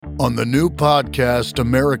On the new podcast,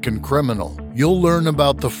 American Criminal, you'll learn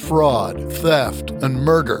about the fraud, theft, and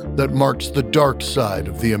murder that marks the dark side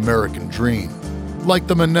of the American dream. Like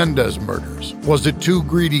the Menendez murders, was it two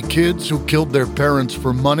greedy kids who killed their parents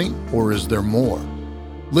for money, or is there more?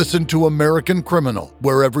 Listen to American Criminal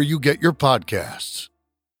wherever you get your podcasts.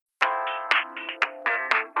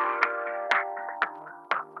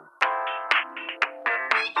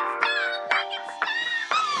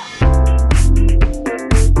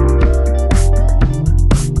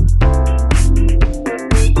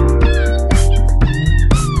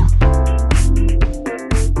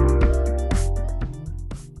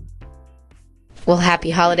 Well, happy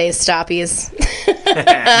holidays, Stoppies.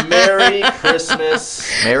 Merry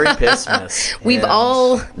Christmas. Merry Christmas. We've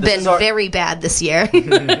all been very bad this year.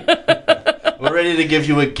 We're ready to give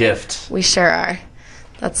you a gift. We sure are.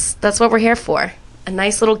 That's what we're here for. A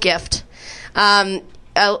nice little gift. A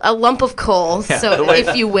lump of coal,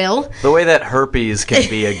 if you will. The way that herpes can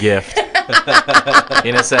be a gift.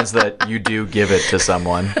 In a sense that you do give it to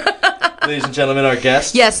someone. Ladies and gentlemen, our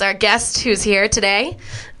guest. Yes, our guest who's here today,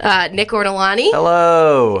 Nick Ortolani.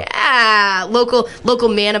 Hello. Yeah, local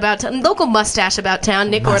man about town, local mustache about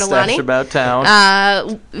town, Nick Ortolani. Mustache about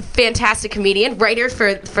town. Fantastic comedian, writer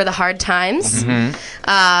for the Hard Times. Mm-hmm.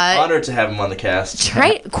 Honored to have him on the cast.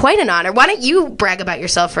 Right, quite an honor. Why don't you brag about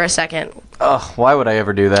yourself for a second? Oh, why would I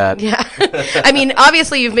ever do that? Yeah. I mean,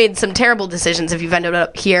 obviously you've made some terrible decisions if you've ended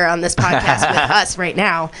up here on this podcast with us right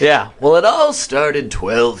now. Yeah. Well, it all started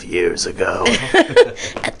 12 years ago.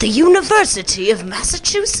 At the University of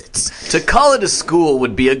Massachusetts. To call it a school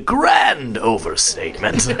would be a grand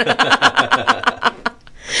overstatement.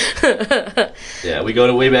 Yeah, we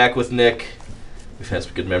go way back with Nick. We've had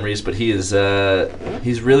some good memories, but he's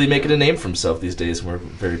really making a name for himself these days, and we're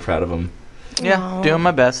very proud of him. Yeah, doing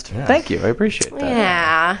my best. Yeah. Thank you. I appreciate that.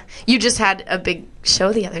 Yeah. You just had a big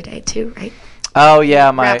show the other day, too, right? Oh,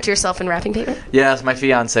 yeah. Wrapped yourself in wrapping paper? Yes, my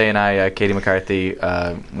fiance and I, Katie McCarthy,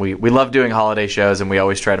 we love doing holiday shows, and we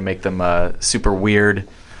always try to make them super weird,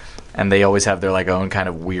 and they always have their own kind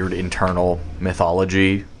of weird internal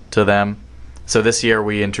mythology to them. So this year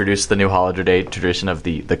we introduced the new holiday tradition of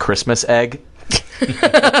the Christmas egg.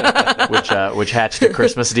 which hatched a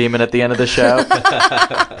Christmas demon at the end of the show.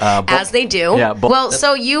 As they do. Yeah,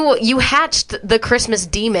 so you hatched the Christmas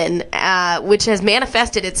demon, which has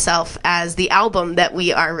manifested itself as the album that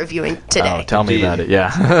we are reviewing today. Oh, tell me about it,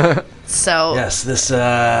 yeah. So yes, this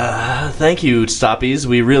thank you, Stoppies.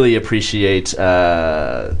 We really appreciate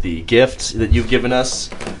the gift that you've given us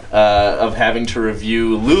of having to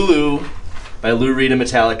review Lulu by Lou Reed and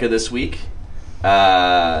Metallica this week.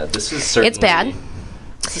 This is certainly... It's bad.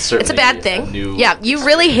 It's a bad thing. Yeah, you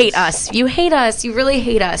really hate us. You hate us. You really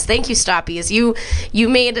hate us. Thank you, Stoppies. You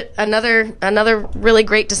made another really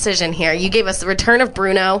great decision here. You gave us the Return of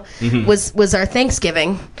Bruno was our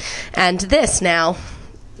Thanksgiving, and this now,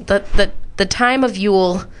 the time of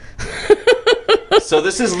Yule. So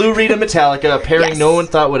this is Lou Reed and Metallica, a pairing no one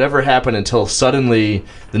thought would ever happen until suddenly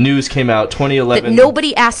the news came out, 2011. That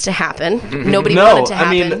nobody asked to happen. Nobody wanted to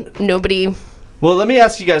happen. Nobody... Well, let me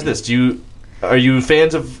ask you guys this. Are you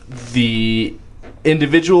fans of the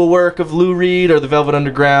individual work of Lou Reed or the Velvet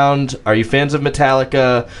Underground? Are you fans of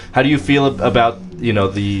Metallica? How do you feel about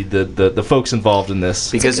the folks involved in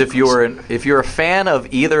this? Because if you're a fan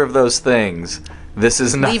of either of those things, this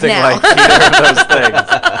is nothing like either of those things.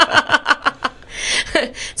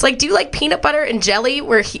 It's like, do you like peanut butter and jelly?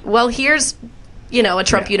 Here's a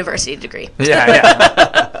Trump University degree.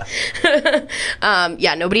 Yeah.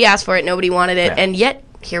 Nobody asked for it. Nobody wanted it. Yeah. And yet,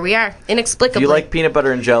 here we are, inexplicably. If you like peanut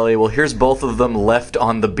butter and jelly, well, here's both of them left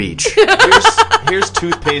on the beach. Here's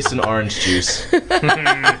toothpaste and orange juice.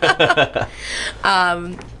 I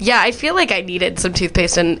feel like I needed some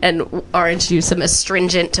toothpaste and orange juice, some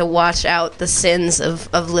astringent to wash out the sins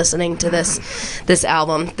of listening to this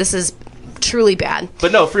album. This is truly bad.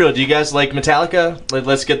 But no, for real, do you guys like Metallica?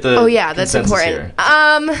 Let's get the that's important.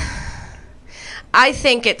 Here. I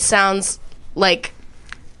think it sounds like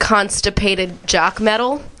constipated jock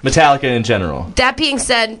metal. Metallica in general. That being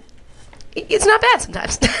said, it's not bad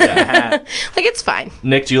sometimes. Yeah. It's fine.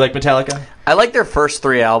 Nick, do you like Metallica? I like their first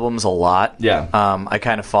 3 albums a lot. Yeah. I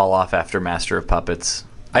kind of fall off after Master of Puppets.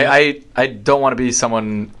 I don't want to be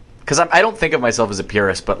someone... Because I don't think of myself as a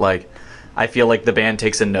purist, but I feel like the band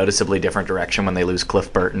takes a noticeably different direction when they lose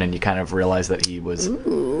Cliff Burton, and you kind of realize that he was...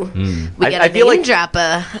 Ooh. We got a name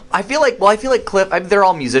dropper. I feel like Cliff... they're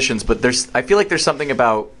all musicians, but I feel like there's something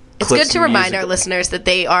about It's good to remind our listeners that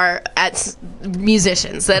they are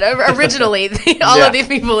musicians. That originally all of the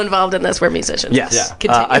people involved in this were musicians. Yes,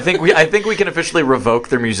 I think we can officially revoke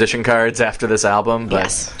their musician cards after this album. But,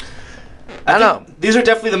 yes. I don't know. These are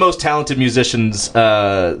definitely the most talented musicians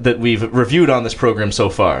that we've reviewed on this program so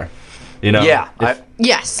far. You know? Yeah.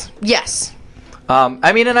 Yes.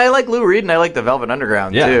 I mean, and I like Lou Reed and I like the Velvet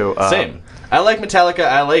Underground too. Same. I like Metallica.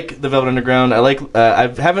 I like the Velvet Underground. I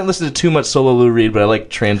haven't listened to too much solo Lou Reed, but I like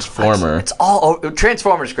Transformer. It's all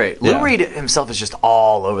Transformer's great. Lou Reed himself is just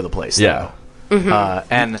all over the place. Yeah.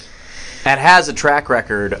 And has a track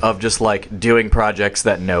record of just like doing projects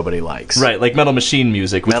that nobody likes. Right, like Metal Machine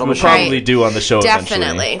music, which we'll probably do on the show Definitely.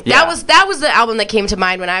 eventually. Yeah. That was the album that came to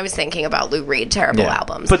mind when I was thinking about Lou Reed terrible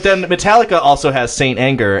albums. But then Metallica also has Saint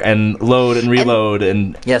Anger and Load and Reload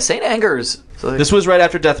and yeah, Saint Anger's. This was right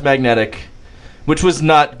after Death Magnetic, which was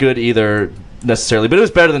not good either necessarily, but it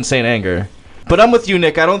was better than Saint Anger. But I'm with you,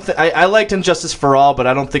 Nick. I liked Injustice for All, but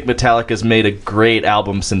I don't think Metallica's made a great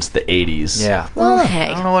album since the 80s. Yeah. Well, hey.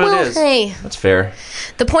 I don't know what it is. Hey. That's fair.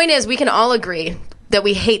 The point is, we can all agree that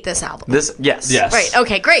we hate this album. Yes. Right.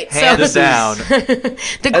 Okay. Great. Hands down.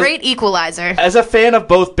 The great equalizer. As a fan of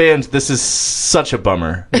both bands, this is such a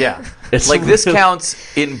bummer. Yeah. It's like this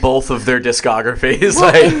counts in both of their discographies.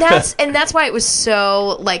 Well, and that's why it was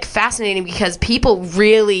so like fascinating, because people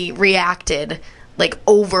really reacted like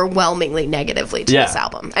overwhelmingly negatively to this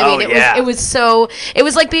album. I mean, it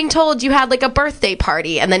was like being told you had like a birthday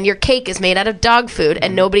party and then your cake is made out of dog food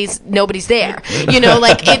and nobody's there. You know,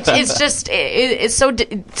 like it's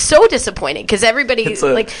so disappointing, because everybody it's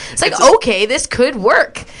like okay, this could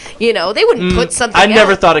work. You know, they wouldn't put something. I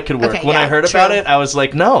never thought it could work. Okay, when I heard about it, I was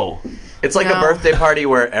like, no. It's like a birthday party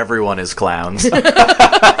where everyone is clowns.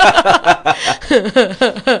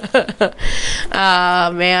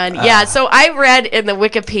 Oh man, yeah. So I read in the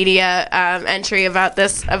Wikipedia entry about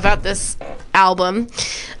this album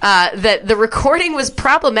that the recording was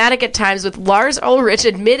problematic at times, with Lars Ulrich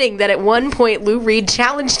admitting that at one point Lou Reed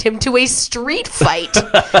challenged him to a street fight,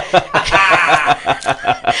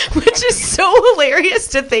 which is so hilarious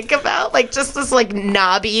to think about. Like just this like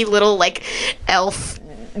knobby little like elf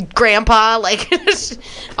grandpa, like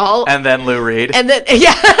all, and then Lou Reed, and then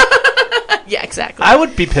yeah, exactly. I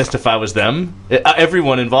would be pissed if I was them.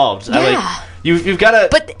 Everyone involved. Yeah. You've got to.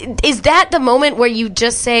 But is that the moment where you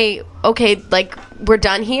just say, okay, like we're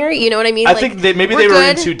done here? You know what I mean? I think maybe they were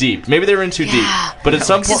in too deep. Maybe they were in too deep. But at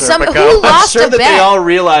some point, I'm sure that they all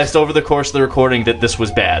realized over the course of the recording that this was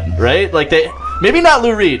bad, right? Like maybe not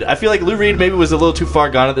Lou Reed. I feel like Lou Reed maybe was a little too far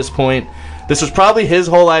gone at this point. This was probably his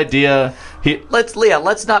whole idea. Let's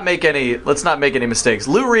not make any mistakes.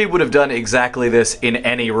 Lou Reed would have done exactly this in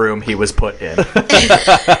any room he was put in.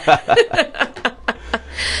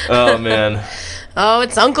 Oh man. Oh,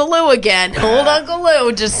 it's Uncle Lou again. Old Uncle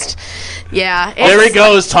Lou, just there he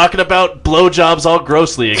goes talking about blowjobs all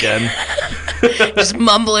grossly again. Just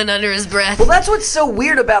mumbling under his breath. Well, that's what's so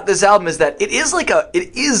weird about this album, is that it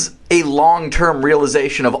is a long-term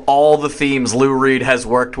realization of all the themes Lou Reed has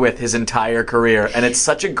worked with his entire career, and it's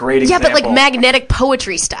such a great example. Yeah, but like magnetic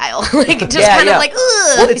poetry style. Like just kind of like,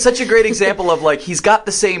 ugh. Well, it's such a great example of like he's got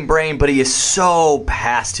the same brain, but he is so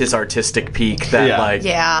past his artistic peak that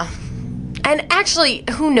Yeah. And actually,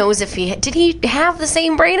 who knows if did he have the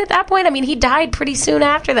same brain at that point? I mean, he died pretty soon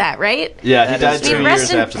after that, right? Yeah, he died 2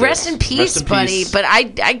 years after this. Rest in peace, buddy. But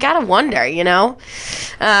I gotta wonder, you know.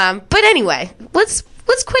 But anyway, let's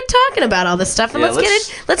quit talking about all this stuff and let's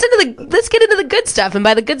get into the good stuff. And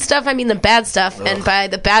by the good stuff, I mean the bad stuff. Ugh. And by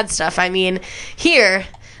the bad stuff, I mean here,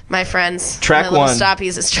 my friends. Track my 1. Little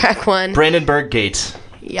Stoppies is track 1. Brandenburg Gate.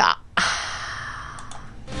 Yeah.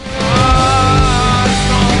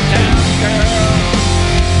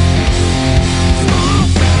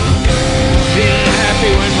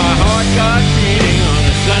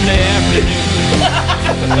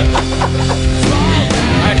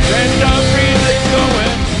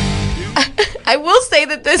 I will say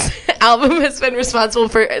that this album has been responsible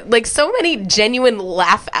for like so many genuine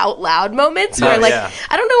laugh out loud moments where I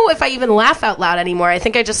don't know if I even laugh out loud anymore. I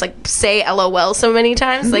think I just like say LOL so many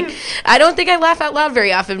times. Like I don't think I laugh out loud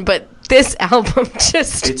very often, but this album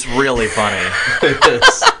it's really funny.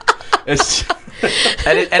 It's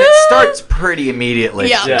and it starts pretty immediately.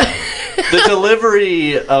 Yeah. The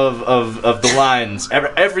delivery of the lines,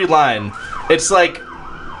 every line, it's like,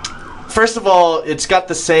 first of all, it's got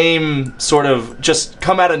the same sort of just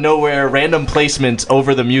come out of nowhere random placement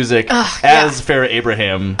over the music as Farrah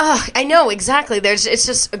Abraham. I know, exactly. It's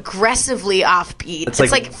just aggressively offbeat. It's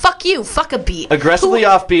like fuck you, fuck a beat. Aggressively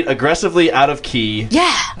offbeat, aggressively out of key.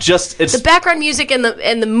 Yeah. Just it's the background music and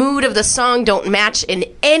the mood of the song don't match in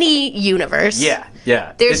any universe. Yeah.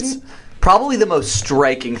 It's probably the most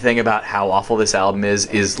striking thing about how awful this album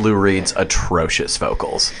is Lou Reed's atrocious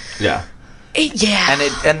vocals. Yeah.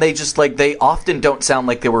 And they just they often don't sound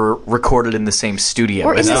like they were recorded in the same studio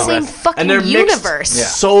or in the same fucking and they're universe.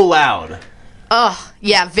 So loud. Oh,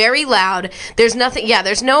 yeah, very loud. There's nothing. Yeah,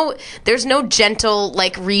 there's no gentle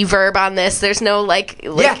reverb on this. There's no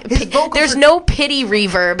there's no pity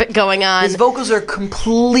reverb going on. His vocals are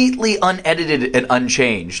completely unedited and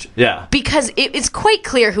unchanged. Yeah, because it's quite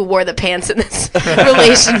clear who wore the pants in this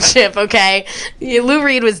relationship. Okay, Lou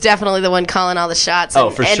Reed was definitely the one calling all the shots.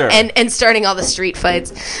 Sure, and starting all the street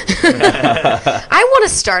fights. I want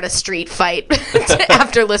to start a street fight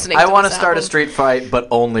after listening. I want to start a street fight, but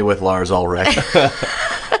only with Lars Ulrich.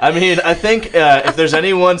 I mean, I think if there's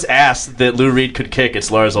anyone's ass that Lou Reed could kick, it's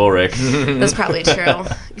Lars Ulrich. That's probably true.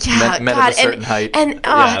 Yeah, men of a certain height. And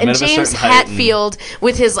James Hetfield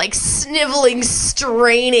with his sniveling,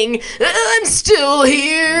 straining, I'm still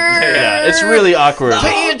here. Yeah, it's really awkward.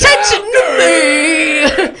 Pay attention to me.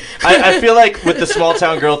 I feel like with the small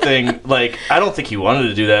town girl thing, I don't think he wanted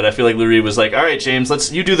to do that. I feel like Lou Reed was like, all right, James,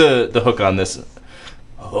 you do the hook on this.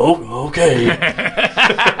 Oh, okay.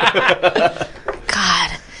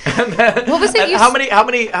 God. What was it? How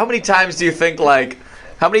many times do you think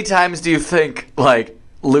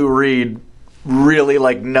Lou Reed really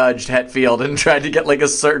nudged Hetfield and tried to get a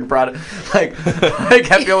certain product?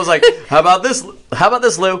 Hetfield was like, how about this, Lou?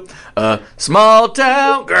 Small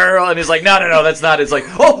town girl. And he's like, no, that's not. It's like,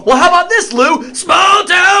 oh, well, how about this, Lou? Small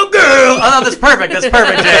town girl. Oh, that's perfect, James.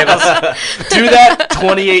 Do that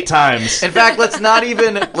 28 times. In fact, let's not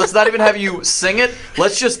even have you sing it.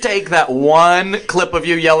 Let's just take that one clip of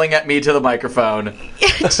you yelling at me to the microphone.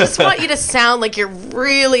 I just want you to sound like you're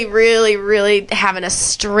really, really, really having a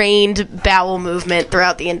strained bowel movement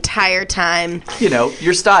throughout the entire time.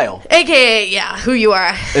 Your style. AKA, yeah, who you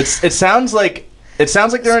are. It sounds like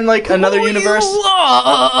they're in another universe.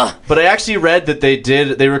 But I actually read that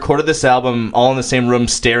they recorded this album all in the same room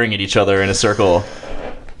staring at each other in a circle.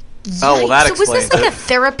 Oh, well, that explains was this a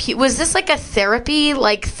therapy? Was this a therapy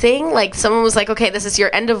thing? Someone was like, okay, this is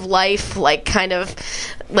your end of life, kind of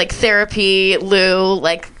therapy, Lou.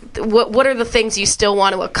 What are the things you still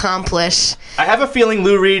want to accomplish? I have a feeling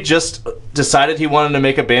Lou Reed just decided he wanted to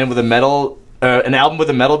make a band with an album with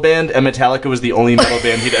a metal band, and Metallica was the only metal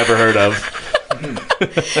band he'd ever heard of.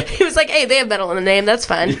 He was like, hey, they have metal in the name, that's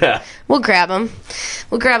fine. Yeah. We'll grab them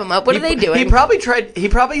up. What are they doing? He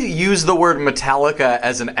probably used the word Metallica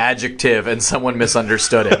as an adjective and someone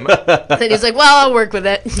misunderstood him. Then he's like, well, I'll work with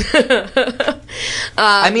it.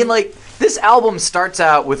 This album starts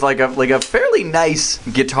out with a fairly nice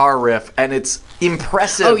guitar riff, and it's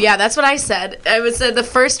impressive. Oh yeah, that's what I said. I said the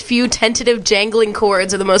first few tentative jangling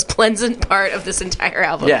chords are the most pleasant part of this entire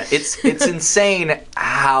album. Yeah, it's insane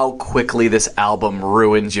how quickly this album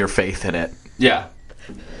ruins your faith in it. Yeah.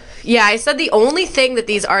 Yeah, I said the only thing that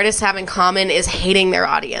these artists have in common is hating their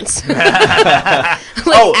audience.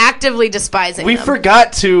 Actively despising them. We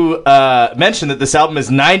forgot to mention that this album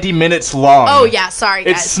is 90 minutes long. Oh, yeah, sorry,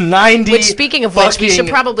 guys. It's 90 Which, speaking of which, we should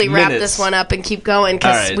probably wrap this one up and keep going,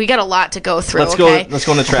 because we got a lot to go through, Let's go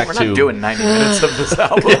into track 2. We're not doing 90 minutes of this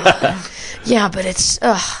album. Yeah, but it's...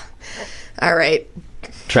 All right.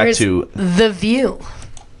 Track 2. The View.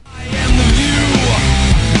 I am the view.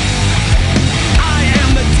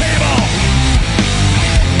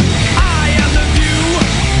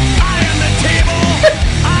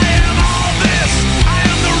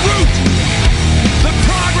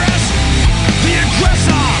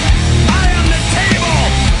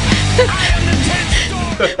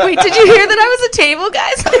 Wait, did you hear that I was a table,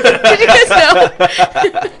 guys? Did you guys know?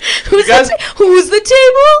 Who's the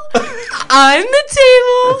table? I'm the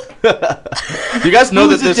table. You guys know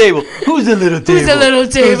that this table? Who's the little table? Who's the little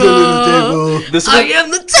table? I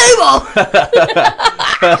am the table.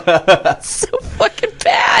 So fucking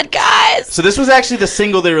bad, guys. So this was actually the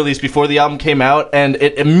single they released before the album came out, and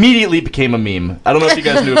it immediately became a meme. I don't know if you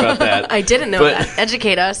guys knew about that. I didn't know that.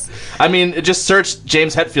 Educate us. I mean, just search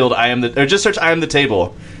James Hetfield. Just search I Am the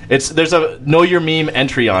Table. There's a Know Your Meme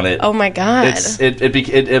entry on it. Oh my god. It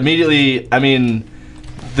immediately. I mean,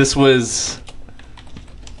 this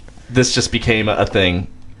just became a thing.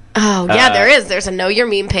 Oh yeah, there is. There's a Know Your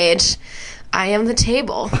Meme page. I Am the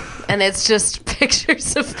Table, and it's just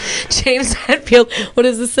pictures of James Hetfield. What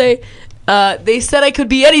does this say? They said I could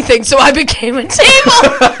be anything, so I became a table.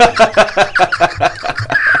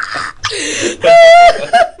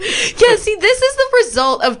 Yeah, see, this is the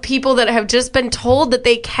result of people that have just been told that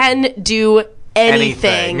they can do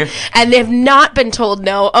anything. And they've not been told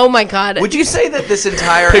no. Oh my god. Would you say that this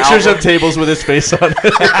entire pictures album... of tables with his face on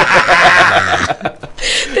it?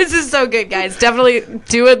 This is so good, guys. Definitely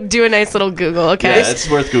do a nice little Google, okay? Yeah, it's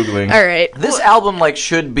worth Googling. All right. This album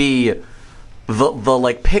should be the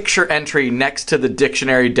like picture entry next to the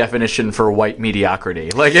dictionary definition for white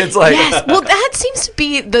mediocrity. Like it's like yes. Well, that seems to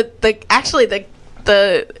be the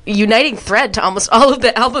uniting thread to almost all of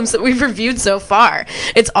the albums that we've reviewed so far.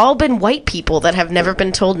 It's all been white people that have never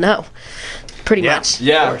been told no. Pretty much.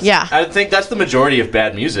 Yeah. Yeah. I think that's the majority of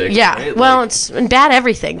bad music. Yeah. Right? Well, it's bad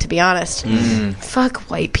everything, to be honest. Fuck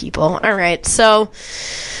white people. All right. So,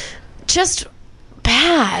 just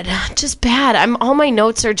bad. Just bad. All my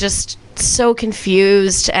notes are just so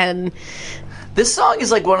confused, and this song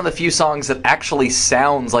is like one of the few songs that actually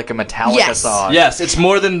sounds like a Metallica song. Yes, it's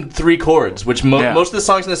more than 3 chords, which most of the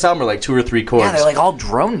songs in this album are like 2 or 3 chords. Yeah, they're like all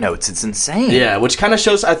drone notes. It's insane. Yeah, which kind of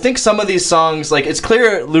shows. I think some of these songs, like it's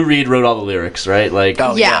clear Lou Reed wrote all the lyrics, right? Like,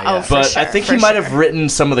 for but sure, I think he might have written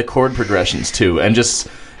some of the chord progressions too, and just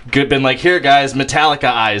been like, here guys, Metallica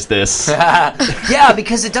eyes this. Yeah,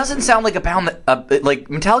 because it doesn't sound like a band that, like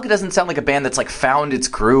Metallica doesn't sound like a band that's like found its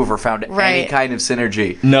groove or found any kind of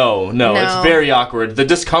synergy. No, it's very awkward. The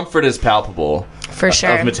discomfort is palpable. For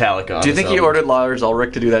sure. Of Metallica. Do you think he ordered Lars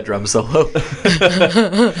Ulrich to do that drum solo?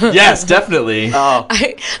 Yes, definitely. Oh,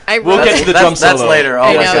 we'll get to the drum solo. That's later.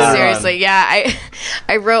 I know, seriously. Yeah,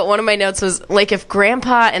 I wrote, one of my notes was like, if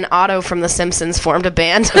Grandpa and Otto from The Simpsons formed a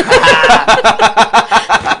band.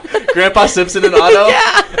 Grandpa Simpson and Otto?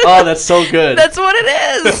 Yeah. Oh, that's so good. That's what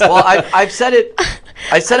it is. Well, I've said it.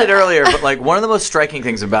 I said it earlier, but like one of the most striking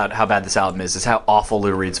things about how bad this album is how awful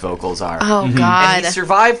Lou Reed's vocals are. Oh God! And he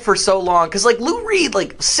survived for so long because like Lou Reed,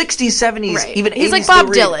 like 60s, 70s, even 80s. He's like Bob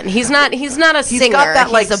Dylan. He's not a singer. Got that,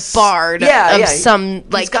 like, he's a bard. Some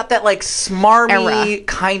like. He's got that like smarmy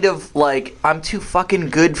kind of like I'm too fucking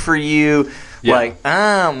good for you. Yeah. Like,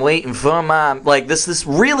 I'm waiting for my... Like, this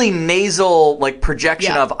really nasal, like,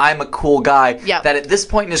 projection of I'm a cool guy that at this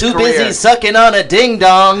point in his career... Too busy sucking on a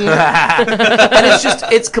ding-dong. And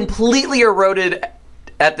it's completely eroded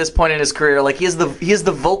at this point in his career. Like, he has the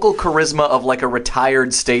vocal charisma of, like, a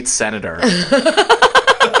retired state senator.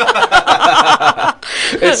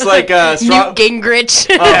 It's like Newt Gingrich.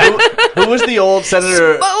 Who was the old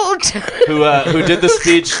senator who did the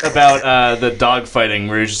speech about the dog fighting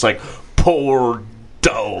where he was just like... Poor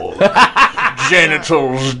dog.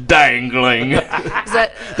 Genitals dangling.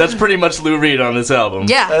 That's pretty much Lou Reed on this album.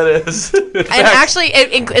 Yeah. That is. And actually,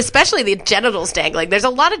 especially the genitals dangling. There's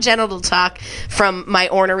a lot of genital talk from my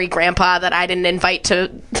ornery grandpa that I didn't invite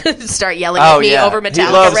to start yelling at me over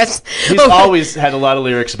Metallica riffs. He's always had a lot of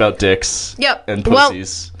lyrics about dicks and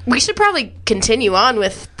pussies. Well, we should probably continue on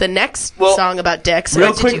with the next song about dicks.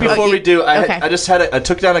 Real quick before we do, I just I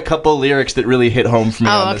took down a couple lyrics that really hit home for me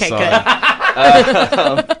on this song.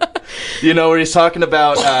 Good. You know, where he's talking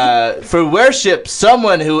about for worship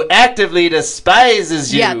someone who actively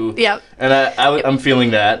despises you. Yeah. And I'm feeling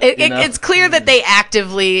that. It's clear that they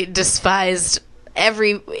actively despised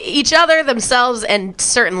each other, themselves, and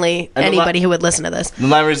certainly anybody who would listen to this. The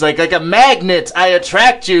line where he's like a magnet, I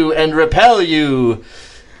attract you and repel you.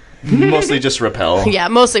 Mostly just repel. Yeah,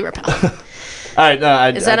 mostly repel. All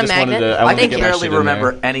right, is that a magnet? I can barely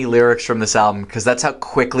remember any lyrics from this album because that's how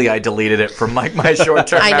quickly I deleted it from my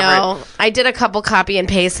short-term memory. I know. I did a couple copy and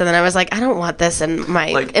paste, and then I was like, I don't want this in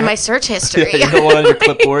my search history. Yeah, you don't want it on your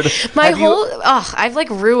clipboard. I've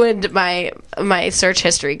like ruined my search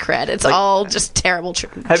history cred. It's all just terrible.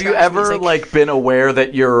 Have you ever like been aware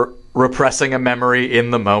that you're repressing a memory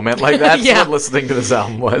in the moment? Like that's what listening to this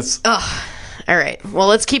album was. Oh, all right. Well,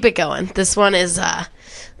 let's keep it going. This one is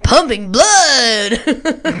Pumping Blood.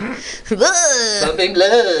 Pumping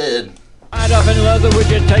Blood. Right up in leather, would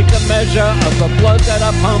you take the measure of the blood that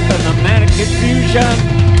I pump and the manic confusion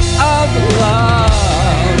of love?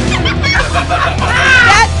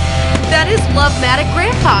 That is Love-matic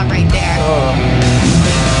Grandpa right there.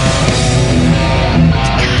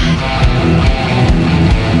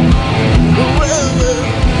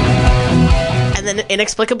 And then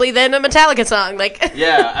inexplicably, then a Metallica song.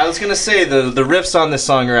 Yeah, I was gonna say the riffs on this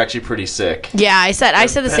song are actually pretty sick. Yeah, I said the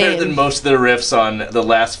same. Better than most of the riffs on the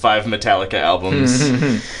last 5 Metallica albums.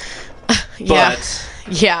 Yeah,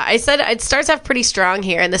 I said it starts off pretty strong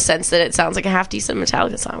here in the sense that it sounds like a half decent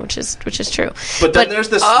Metallica song, which is true. But then there's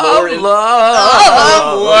this slower.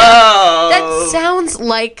 That sounds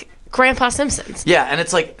like Grandpa Simpson's. Yeah, and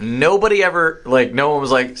it's like nobody ever, like, no one was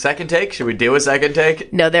like, second take? Should we do a second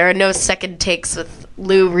take? No, there are no second takes with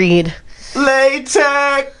Lou Reed.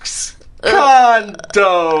 Latex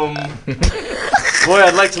condom. Boy,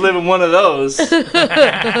 I'd like to live in one of those.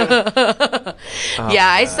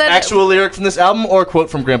 I said actual lyric from this album or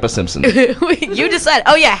quote from Grandpa Simpson. You decide.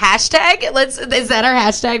 Oh yeah, hashtag. Is that our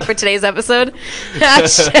hashtag for today's episode?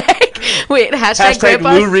 Hashtag. Wait, hashtag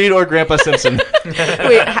Grandpa Lou Reed or Grandpa Simpson.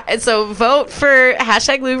 Wait, so vote for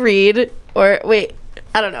hashtag Lou Reed, Or wait,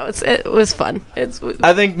 I don't know. It was fun.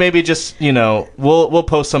 I think maybe just we'll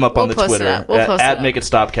post some up on the Twitter at Make It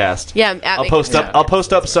Stopcast. Yeah, I'll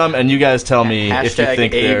post up some, and you guys tell me if you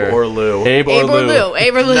think Abe or Lou. Abe or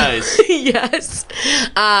Lou. Nice. Yes.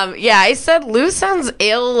 I said Lou sounds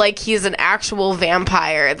ill, like he's an actual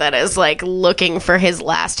vampire that is like looking for his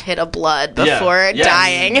last hit of blood before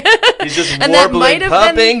dying. He's just warbling,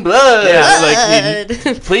 pumping blood. Yeah.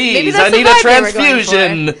 Please, I need a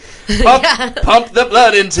transfusion. Pump the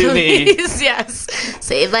blood into me. Please, yes.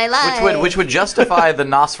 Save my life. Which would justify the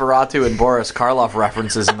Nosferatu and Boris Karloff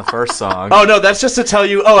references in the first song. Oh, no, that's just to tell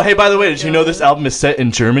you, oh, hey, by the way, did you know this album is set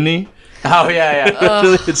in Germany? Oh, yeah.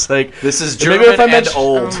 It's like... This is German and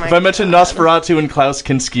old. If I mention Nosferatu and Klaus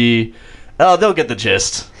Kinski, they'll get the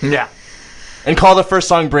gist. Yeah. And call the first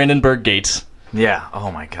song Brandenburg Gate. Yeah.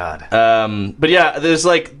 Oh, my God. But yeah, there's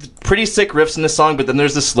like pretty sick riffs in this song, but then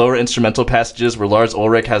there's the slower instrumental passages where Lars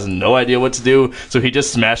Ulrich has no idea what to do, so he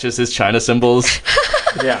just smashes his China cymbals.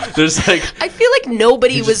 Yeah. There's like... I feel like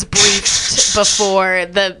nobody was briefed before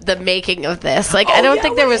the making of this. Like, I don't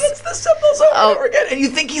think there was... It's the cymbals over and over again, and you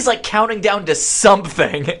think he's like counting down to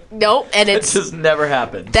something. Nope, and it just never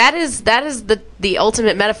happened. That is the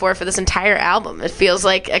ultimate metaphor for this entire album. It feels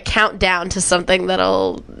like a countdown to something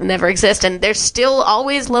that'll never exist, and there's still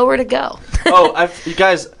always lower to go. You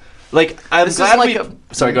guys... Like, I'm glad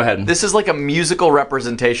Sorry, go ahead. This is like a musical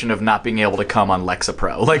representation of not being able to come on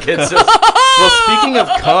Lexapro. Like, it's just... Well, speaking of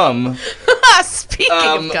cum... Speaking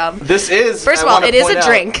of cum... This is... First of all, it is a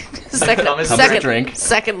drink. Drink.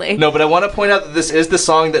 Secondly... No, but I want to point out that this is the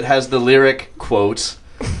song that has the lyric, quote,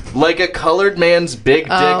 like a colored man's big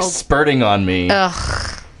dick spurting on me.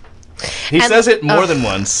 Ugh. He says it more than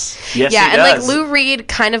once. Yes, yeah, he does. and like Lou Reed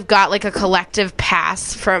kind of got like a collective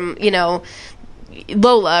pass from,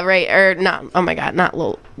 Lola, right? Or not? Oh my God, not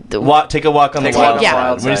Lola. Take a walk on the wild side.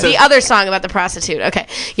 Yeah, the other song about the prostitute. Okay,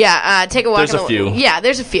 yeah. Take a walk. There's a few. Yeah,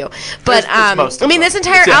 there's a few. But this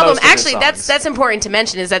entire album. Actually, that's important to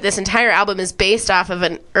mention is that this entire album is based off of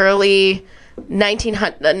an early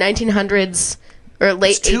 1900s or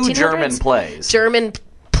late 1800s. Two German plays. German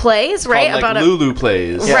plays, right? About Lulu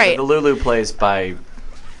plays. Yeah, right. The Lulu plays by.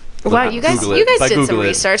 Wow, you guys did some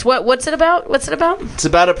research. What's it about? It's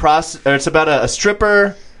about a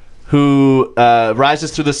stripper who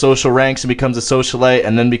rises through the social ranks and becomes a socialite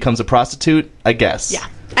and then becomes a prostitute, I guess. Yeah,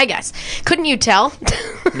 I guess. Couldn't you tell?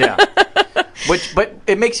 Yeah. But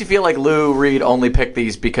it makes you feel like Lou Reed only picked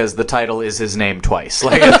these because the title is his name twice.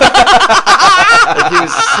 Like,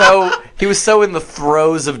 he was so in the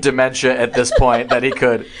throes of dementia at this point that he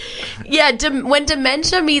could. Yeah, when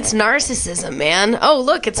dementia meets narcissism, man. Oh,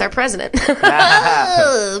 look, it's our president.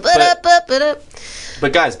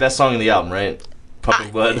 But guys, best song in the album, right?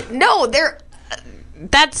 Pumping Blood. No, no.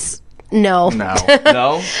 No?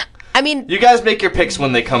 I mean, you guys make your picks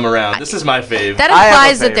when they come around. This is my fave. That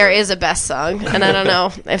implies that there is a best song, and I don't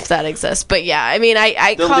know if that exists. But yeah, I mean,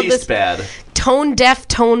 I the call least this bad. Tone deaf,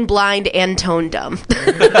 tone blind, and tone dumb.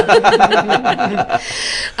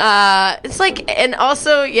 It's like, and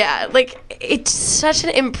also, yeah, like it's such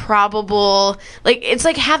an improbable. Like it's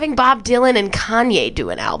like having Bob Dylan and Kanye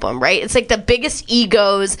do an album, right? It's like the biggest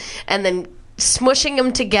egos, and then smushing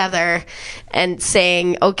them together and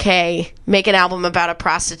saying, okay, make an album about a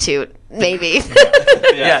prostitute, maybe.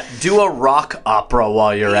 Yeah, do a rock opera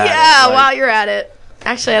while you're at it. Yeah, while you're at it.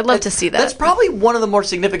 Actually, I'd love to see that. That's probably one of the more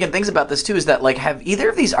significant things about this, too, is that, like, have either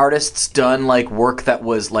of these artists done, like, work that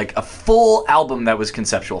was, like, a full album that was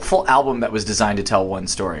conceptual, full album that was designed to tell one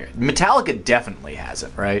story? Metallica definitely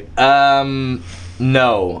hasn't, right?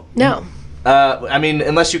 No. I mean,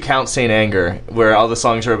 unless you count Saint Anger, where all the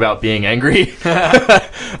songs are about being angry.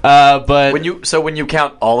 But when you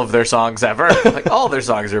count all of their songs ever, like all their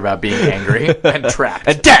songs are about being angry and trapped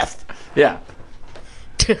and death. Yeah.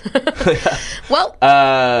 Well,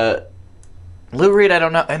 Lou Reed, I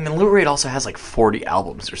don't know. I mean, Lou Reed also has like 40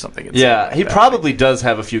 albums or something. Yeah, he probably does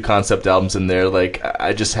have a few concept albums in there. Like,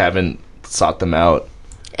 I just haven't sought them out.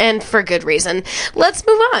 And for good reason. Let's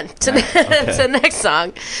move on to the next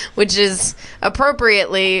song, which is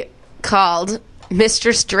appropriately called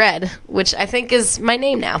Mistress Dread, which I think is my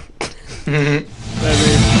name now. In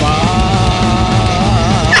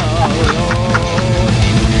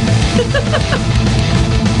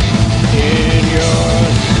your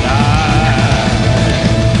side.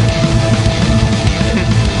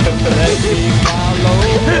 Let me follow.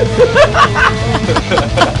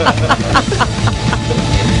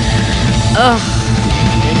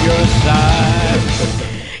 In your side.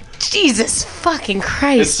 Jesus fucking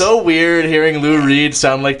Christ. It's so weird hearing Lou Reed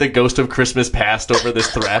sound like the ghost of Christmas past over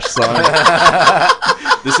this thrash song.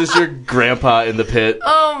 This is your grandpa in the pit.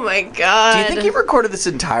 Oh my God. Do you think he recorded this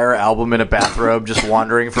entire album in a bathrobe, just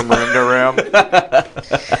wandering from room to room?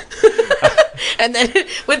 And then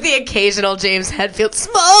with the occasional James Hetfield,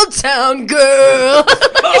 small town girl.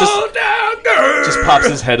 Small town girl. Just pops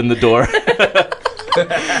his head in the door.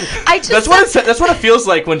 That's what it feels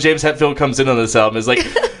like when James Hetfield comes in on this album. Is like,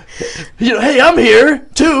 hey, I'm here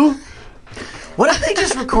too. What if they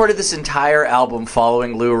just recorded this entire album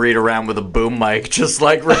following Lou Reed around with a boom mic, just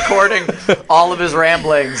like recording all of his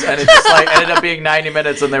ramblings, and it just like ended up being 90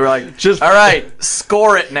 minutes, and they were like, all right,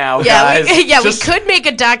 score it now, guys. We could make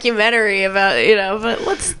a documentary about, but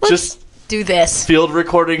let's just do this. Field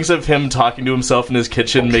recordings of him talking to himself in his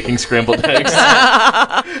kitchen making scrambled eggs.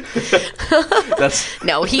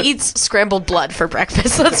 No, he eats scrambled blood for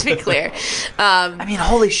breakfast, let's be clear. I mean,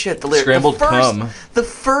 holy shit, the lyrics. Scrambled cum. The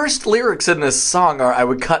first lyrics in this song are, I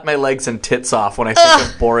would cut my legs and tits off when I think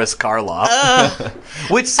of Boris Karloff.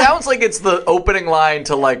 Which sounds like it's the opening line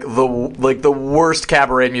to the worst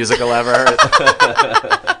cabaret musical ever heard.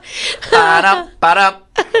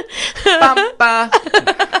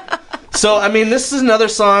 So, I mean, this is another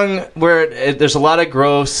song where there's a lot of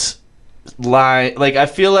gross line. Like, I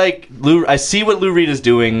feel like I see what Lou Reed is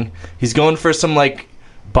doing. He's going for some, like,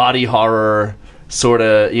 body horror sort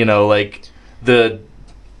of, like,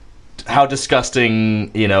 how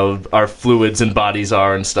disgusting, our fluids and bodies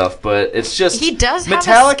are and stuff. But it's just... He does have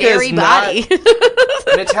a scary body.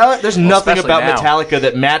 There's nothing about now. Metallica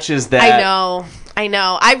that matches that. I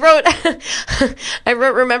know. I wrote,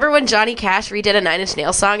 remember when Johnny Cash redid a Nine Inch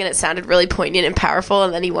Nails song and it sounded really poignant and powerful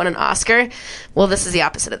and then he won an Oscar? Well, this is the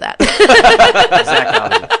opposite of that.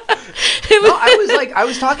 I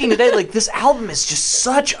was talking today, like, this album is just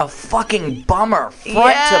such a fucking bummer, front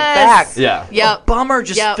to back. Yeah. Yep. A bummer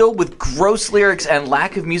just filled with gross lyrics and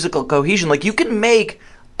lack of musical cohesion. Like, you can make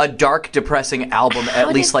a dark, depressing album at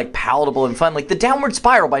least, like, palatable and fun. Like, The Downward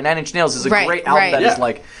Spiral by Nine Inch Nails is a great album that is,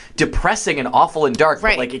 like, depressing and awful and dark,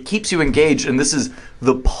 but, like, it keeps you engaged, and this is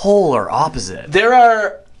the polar opposite. There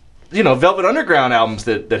are... Velvet Underground albums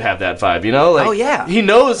that have that vibe, Like, oh, yeah. He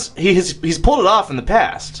knows he's pulled it off in the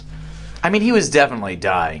past. I mean, he was definitely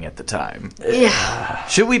dying at the time. Yeah.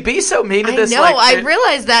 Should we be so mean to this? No, I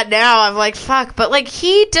realize that now. I'm like, fuck. But, like,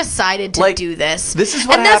 he decided to do this. This is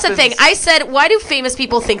what And that's the thing. I said, why do famous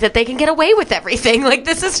people think that they can get away with everything? Like,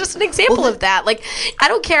 this is just an example of that. Like, I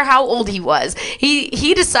don't care how old he was.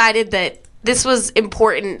 He decided that this was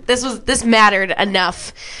important. This mattered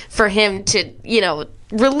enough for him to,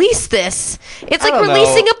 release this. It's like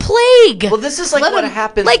releasing a plague. Well, this is like what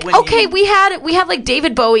happens. Like, when we had like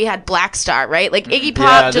David Bowie had Black Star, right? Like Iggy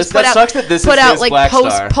Pop put out like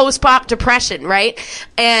post pop depression, right?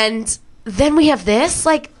 And then we have this,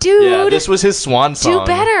 like, dude. Yeah, this was his swan song. Do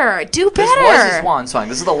better. This was his swan song.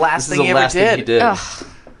 This is the last thing he ever did.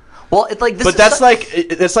 Well, it's like this. But that's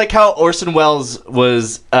like how Orson Welles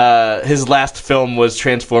was. His last film was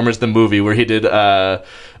Transformers the movie, where he did. I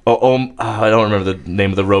don't remember the name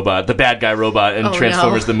of the robot, the bad guy robot in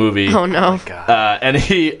Transformers the movie. Oh no! Oh, my God. And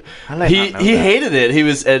he hated it. He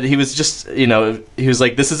was just he was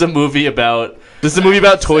like, this is a movie about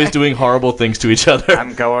toys doing horrible things to each other.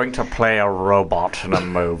 I'm going to play a robot in a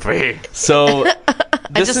movie. So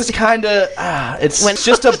this is kind of it's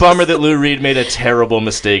just a bummer that Lou Reed made a terrible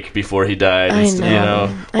mistake before he died. I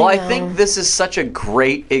know. Well, I think this is such a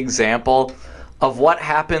great example of what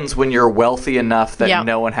happens when you're wealthy enough that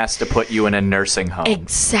no one has to put you in a nursing home.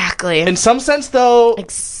 Exactly. In some sense, though...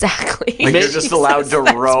 Exactly. Like, you're just allowed to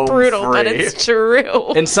roam brutal, free. But it's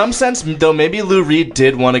true. In some sense, though, maybe Lou Reed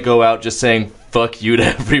did want to go out just saying, fuck you to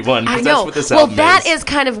everyone. I know. That's what this album that is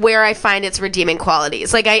kind of where I find its redeeming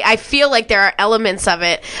qualities. Like, I feel like there are elements of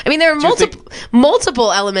it. I mean, there are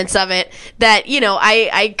multiple elements of it that,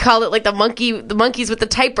 I call it like the monkeys with the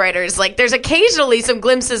typewriters. Like, there's occasionally some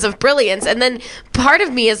glimpses of brilliance, and then part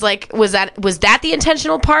of me is like, was that the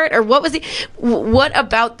intentional part, or what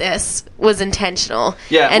about this was intentional?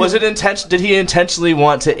 Yeah, and was it intentional? Did he intentionally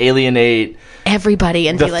want to alienate everybody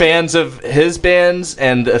and the fans of his bands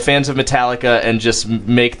and the fans of Metallica and just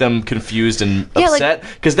make them confused and upset?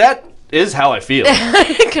 Because that is how I feel.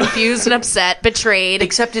 Confused and upset, betrayed.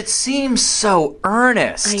 Except it seems so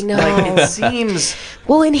earnest. I know. Like, it seems...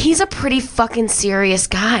 Well, and he's a pretty fucking serious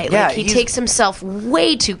guy. Yeah, like, he takes himself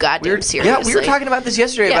way too goddamn seriously. Yeah, we were talking about this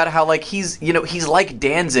yesterday about how, like, he's like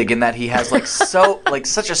Danzig in that he has, like,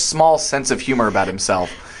 such a small sense of humor about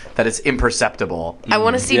himself that it's imperceptible. I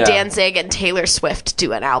want to see Danzig and Taylor Swift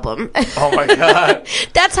do an album. Oh my God.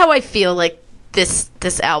 That's how I feel like this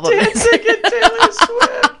album Danzig and Taylor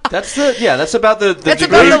Swift. That's about the That's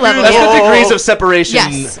degree, about the level. That's the degrees of separation.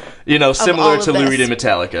 Yes. Similar to Lou this. Reed and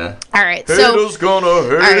Metallica. All right, Haters gonna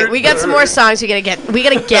hate. All right, we got some more songs we gotta get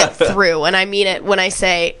through, and I mean it when I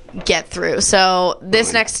say get through. So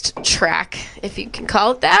this next track, if you can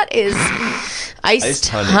call it that, is Iced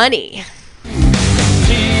Honey. See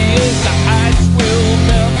if the ice will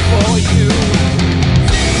melt for you.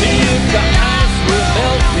 See if the ice will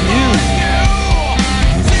melt for you.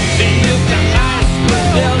 See if the ice will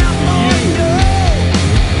melt for you.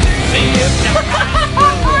 See if the ice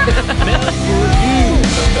will melt for you.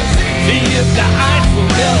 See if the ice will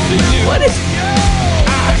melt for you. What is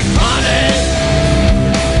Ice honey?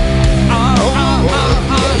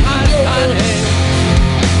 Ice honey.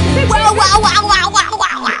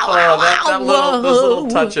 Oh, those little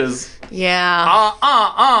touches. Yeah.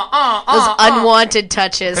 Those unwanted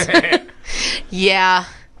touches. Yeah.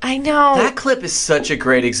 I know. That clip is such a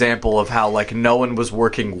great example of how no one was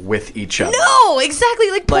working with each other. No, exactly.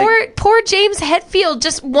 Poor James Hetfield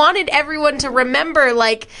just wanted everyone to remember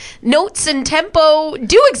notes and tempo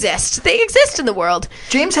do exist. They exist in the world.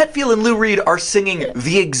 James Hetfield and Lou Reed are singing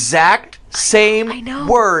the exact same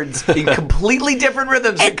words in completely different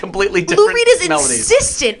rhythms and completely different Lou Reed is melodies.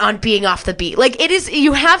 insistent on being off the beat. It is,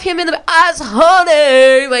 you have him in the as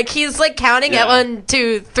honey, he's counting at 1,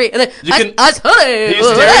 2, 3, and then as honey.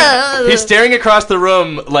 He's staring across the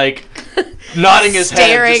room, nodding his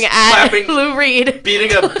staring head, just at clapping, Lou Reed,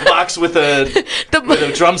 beating a box with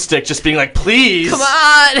a drumstick, just being like, "Please, come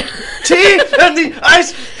on, tea and the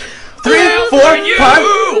ice, 3, 4,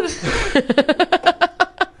 5."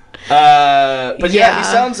 But he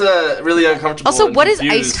sounds really uncomfortable. Also, what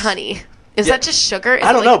confused. is iced honey? Is that just sugar?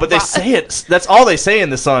 I don't know, but they say it. That's all they say in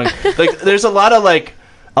the song. There's a lot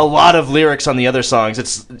of lyrics on the other songs.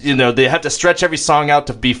 It's they have to stretch every song out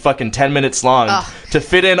to be fucking 10 minutes long to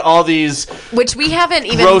fit in all these, which we haven't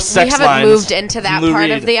gross lines moved into that Lou part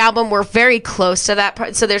Reed. of the album. We're very close to that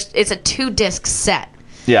part. So it's a 2-disc set.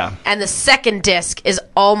 Yeah. And the second disc is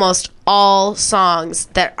almost all songs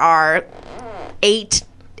that are 8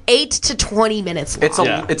 to 20 minutes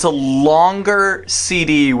long. It's a longer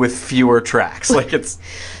CD with fewer tracks.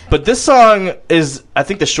 But this song is, I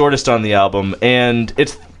think, the shortest on the album, and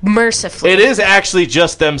it's mercifully. It is actually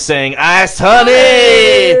just them saying "Ice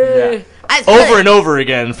honey" Ice over honey. and over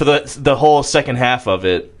again for the whole second half of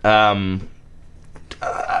it.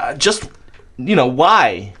 Just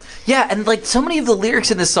why? Yeah, and so many of the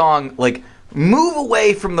lyrics in this song move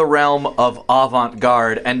away from the realm of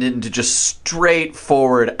avant-garde and into just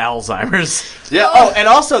straightforward Alzheimer's. Yeah. Oh, and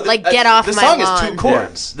also get off the my song lawn. is 2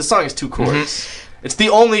 chords. Yeah. The song is 2 chords. It's the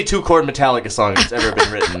only 2-chord Metallica song that's ever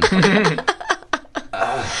been written.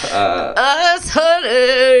 Ice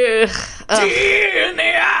honey. Tea in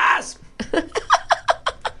the ice.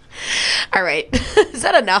 All right, is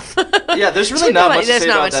that enough? Yeah, there's really not much to say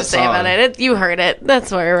about that to say about it. You heard it. That's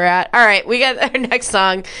where we're at. All right, we got our next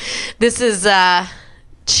song. This is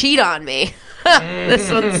 "Cheat on Me." This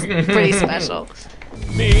one's pretty special.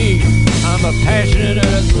 Me, I'm a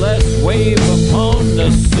passionate wave upon the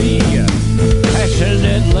sea.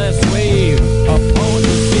 Passionate wave upon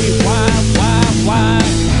the sea. Why?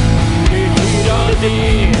 You cheat on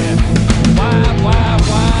me. Why? Do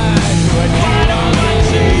I cheat on me?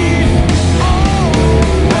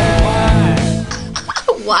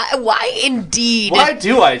 Why indeed? Why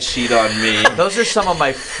do I cheat on me? Those are some of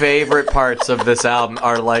my favorite parts of this album.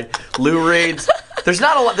 Are Lou Reed's. There's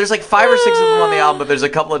not a lot. There's 5 or 6 of them on the album, but there's a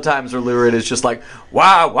couple of times where Lou Reed is just why.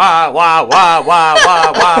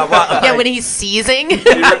 Yeah, when he's seizing.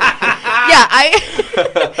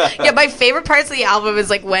 My favorite parts of the album is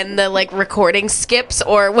when the recording skips,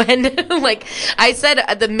 or when I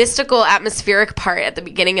said the mystical atmospheric part at the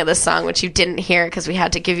beginning of the song, which you didn't hear because we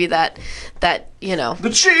had to give you that The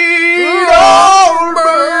cheat on me.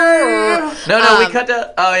 No, we cut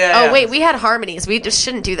to. Oh yeah. Oh wait, we had harmonies. We just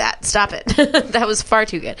shouldn't do that. Stop it. That was far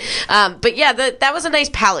too good. But yeah, that was a nice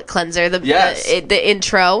palate cleanser. The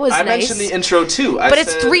intro was I nice. mentioned the intro too. But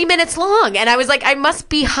it's 3 minutes long, and I was like, I must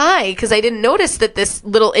be high because I didn't notice that this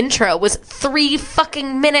little intro was 3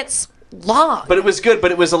 fucking minutes long. But it was good.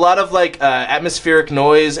 But it was a lot of atmospheric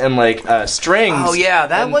noise and strings. Oh yeah,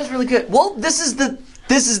 that was really good. Well, this is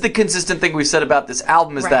the consistent thing we've said about this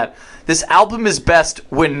album is that this album is best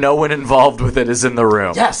when no one involved with it is in the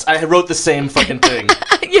room. Yes, I wrote the same fucking thing.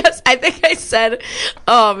 Yes, I think I said,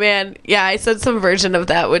 oh man, yeah, I said some version of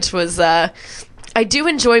that, which was, I do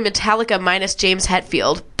enjoy Metallica minus James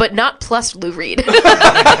Hetfield, but not plus Lou Reed. So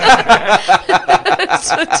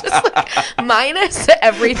just minus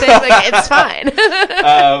everything, it's fine.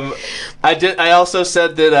 I also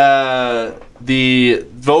said that the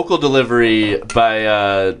vocal delivery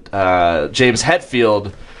by James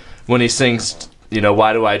Hetfield when he sings,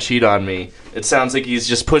 why do I cheat on me? It sounds like he's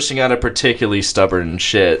just pushing out a particularly stubborn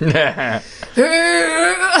shit. And also,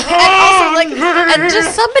 and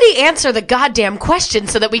just somebody answer the goddamn question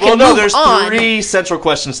so that we can move on. There's 3 central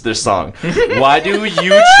questions to this song. Why do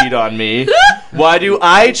you cheat on me? Why do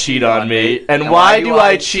I cheat on me? And why do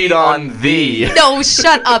I cheat on thee? No,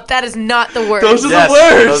 shut up. That is not the word. Those are the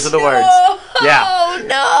words. Those are the words. Yeah. Oh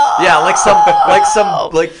no. Yeah, like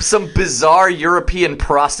some bizarre European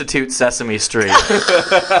prostitute Sesame Street.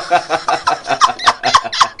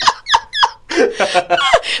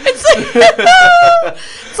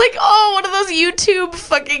 It's like one of those YouTube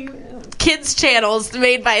fucking kids channels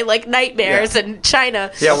made by Nightmares in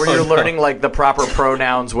China. Yeah, where you're learning the proper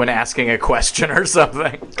pronouns when asking a question or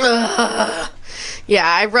something. Yeah,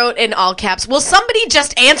 I wrote in all caps, will somebody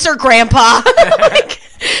just answer Grandpa?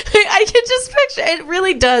 I can just picture it.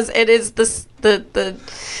 Really does. It is the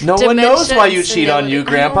no one knows why you cheat on you,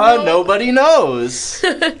 Grandpa. Nobody knows.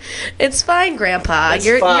 It's fine, Grandpa. It's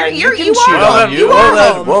fine. You can you cheat are on you.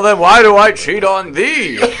 Well then, why do I cheat on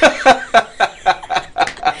thee?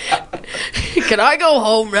 Can I go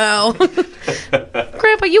home now?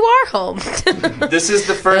 Grandpa, you are home. This is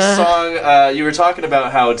the first song you were talking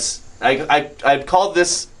about how it's. I called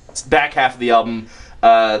this back half of the album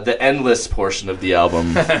the endless portion of the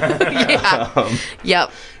album. Yeah.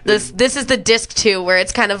 Yep. This is the disc 2 where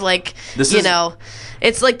it's kind of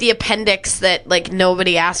it's like the appendix that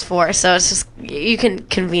nobody asked for, so it's just you can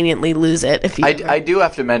conveniently lose it if you. I do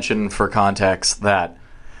have to mention for context that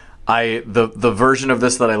the version of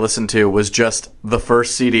this that I listened to was just the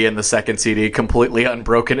first CD and the second CD completely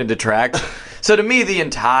unbroken into tracks. So to me, the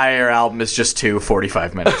entire album is just 2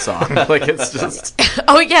 45-minute songs. It's just.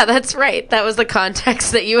 Oh yeah, that's right. That was the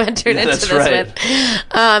context that you entered into this with.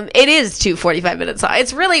 It is 2 45-minute songs.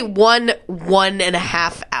 It's really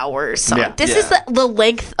 1.5 hour song. Yeah. This is the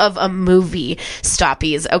length of a movie.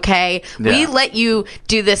 Stoppies, okay? Yeah. We let you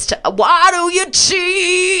do this to. Why do you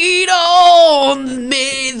cheat on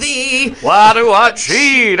me? Thee? Why do I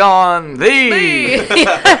cheat on thee?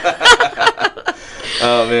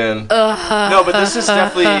 Oh man. No, but this is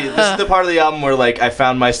the part of the album where I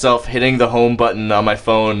found myself hitting the home button on my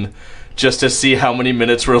phone just to see how many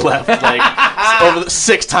minutes were left, over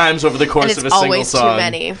 6 times over the course of a single song.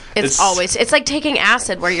 It's always too many. It's like taking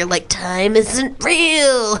acid where you're like, time isn't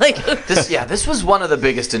real. This was one of the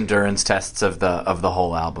biggest endurance tests of the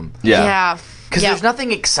whole album. Yeah. Because there's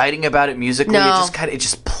nothing exciting about it musically. No. It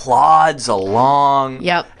just plods along.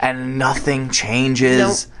 Yep. And nothing changes.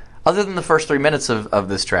 Nope. Other than the first 3 minutes of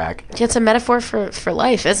this track. Yeah, it's a metaphor for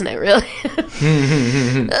life, isn't it, really?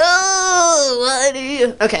 Oh, what do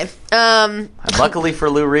you... Okay. And luckily for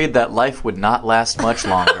Lou Reed, that life would not last much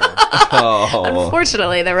longer.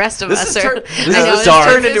 Unfortunately, the rest of us are... This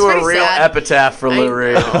turned into a real epitaph for Lou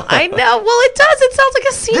Reed. I know. Well, it does. It sounds like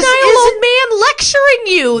a senile old man lecturing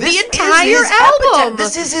you the entire album.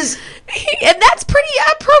 This is his... And that's pretty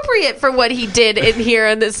appropriate for what he did in here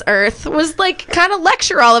on this earth, was kind of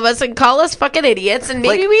lecture all of us and call us fucking idiots, and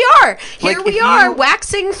maybe we are. Here we are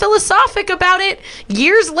waxing philosophic about it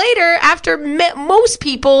years later after most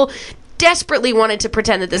people desperately wanted to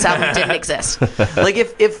pretend that this album didn't exist.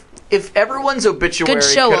 If everyone's obituary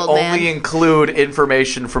could only include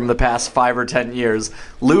information from the past 5 or 10 years,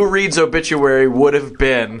 Lou Reed's obituary would have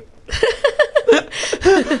been...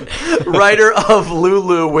 writer of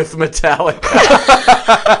Lulu with Metallica.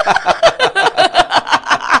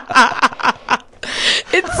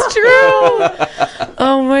 It's true.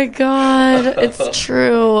 Oh my god, it's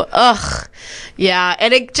true. Ugh. Yeah,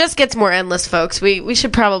 and it just gets more endless, folks. We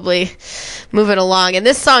should probably move it along. And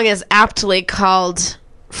this song is aptly called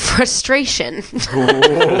Frustration.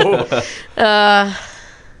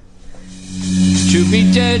 To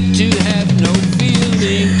be dead, to have no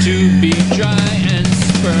feeling, to be dry and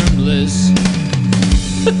spermless,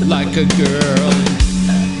 like a girl,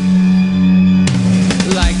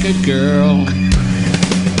 like a girl.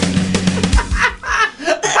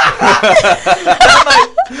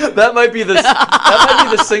 That might be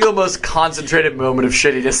the single most concentrated moment of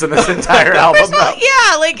shittiness in this entire album.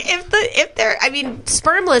 If they're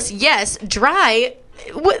spermless, yes, dry.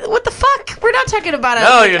 What the fuck? We're not talking about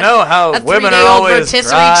how women are always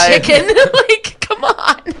dry. Chicken. Come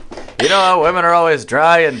on. You know how women are always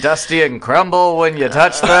dry and dusty and crumble when you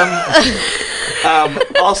touch them?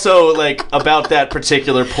 Also, about that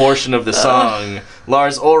particular portion of the song,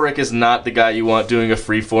 Lars Ulrich is not the guy you want doing a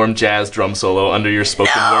freeform jazz drum solo under your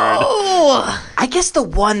spoken word. I guess the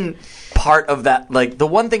one part of that, the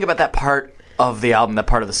one thing about that part of the album, that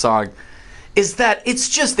part of the song, is that it's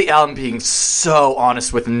just the album being so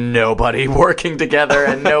honest with nobody working together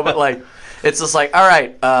and nobody like. It's just like, all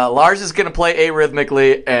right, Lars is going to play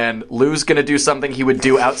arrhythmically, and Lou's going to do something he would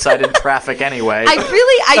do outside in traffic anyway.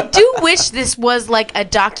 I do wish this was like a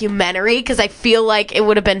documentary, because I feel like it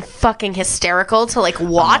would have been fucking hysterical to like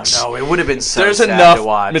watch. Oh, no, it would have been so There's sad enough to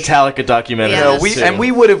watch. Metallica documentaries.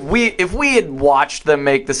 Yeah, If we had watched them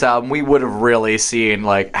make this album, we would have really seen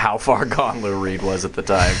like how far gone Lou Reed was at the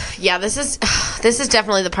time. Yeah, this is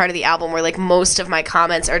definitely the part of the album where like most of my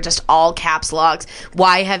comments are just all caps locks.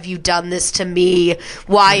 Why have you done this to me?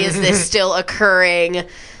 Why is this still occurring?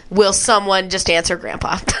 Will someone just answer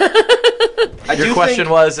Grandpa? Your question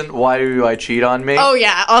wasn't, why do I cheat on me? Oh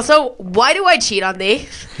yeah. Also, why do I cheat on thee?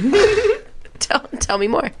 Tell me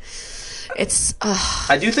more. It's.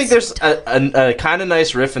 I do think there's a kind of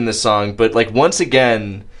nice riff in this song, but like once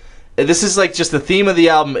again, this is like just the theme of the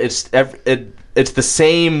album. It's the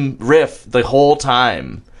same riff the whole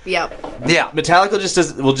time. Yep. Yeah. Metallica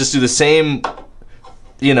will just do the same.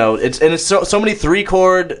 You know, it's so many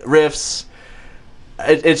 3-chord riffs.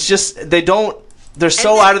 It's just they're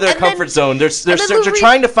so out of their comfort zone. They're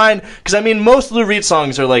trying to find, because I mean most Lou Reed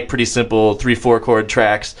songs are like pretty simple 3-4 chord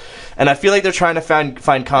tracks, and I feel like they're trying to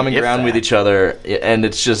find common ground with each other, and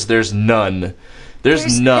it's just there's none.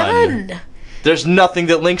 There's none. There's nothing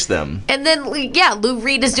that links them. And then, yeah, Lou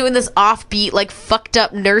Reed is doing this offbeat, like, fucked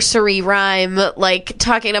up nursery rhyme, like,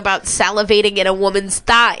 talking about salivating in a woman's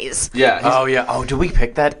thighs. Yeah. Oh, yeah. Oh, do we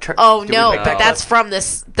pick that? Oh, no. That's from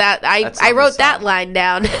this. I wrote that line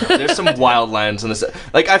down. There's some wild lines in this.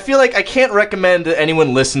 Like, I feel like I can't recommend that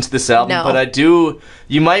anyone listen to this album, No. but I do.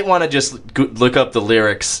 You might want to just look up the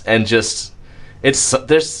lyrics and just.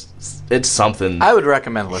 It's something. I would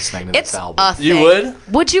recommend listeing to It's this album. a thing. You would?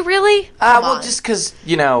 Would you really? Well, just because,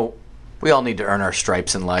 we all need to earn our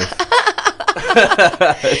stripes in life.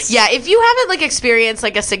 Yeah, if you haven't, like, experienced,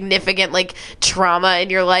 like, a significant, like, trauma in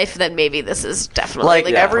your life, then maybe this is definitely,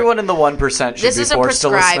 Like, everyone in the 1% should This be is a forced to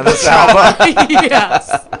listen to prescribed this album.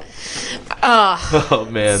 Yes. Oh,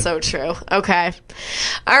 man. So true. Okay.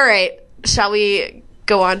 All right. Shall we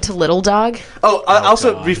go on to Little Dog? I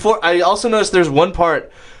also noticed there's one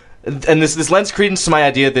part, and this lends credence to my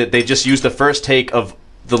idea that they just use the first take of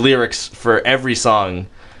the lyrics for every song.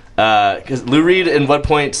 Because Lou Reed at one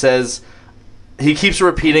point says, he keeps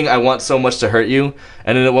repeating, "I want so much to hurt you,"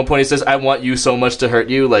 and then at one point he says, "I want you so much to hurt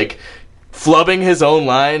you," like flubbing his own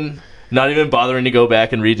line, not even bothering to go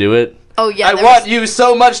back and redo it. Oh yeah, I want you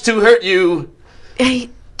so much to hurt you.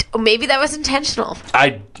 Maybe that was intentional.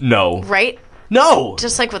 I know. Right? No.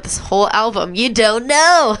 Just like with this whole album, you don't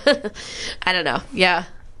know. I don't know. Yeah.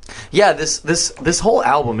 Yeah, this whole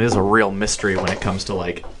album is a real mystery when it comes to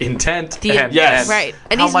like intent. Yes. Right.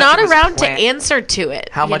 And he's not around to answer to it.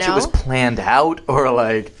 How much it was planned out, or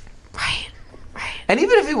like. Right. And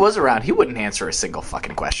even if he was around, he wouldn't answer a single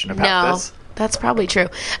fucking question about this. That's probably true.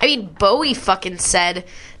 I mean, Bowie fucking said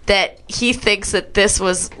that he thinks that this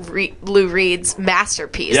was Lou Reed's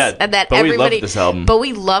masterpiece. Yeah, and that Bowie loved this album.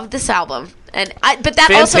 Bowie loved this album. But that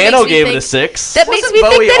Fantano also makes me gave think, it a 6. That makes me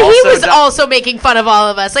think that he was also making fun of all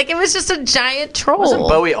of us. Like, it was just a giant troll. Wasn't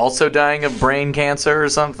Bowie also dying of brain cancer or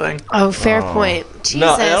something? Oh, fair point. Jesus,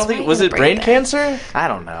 No, I don't think. Was it brain cancer? I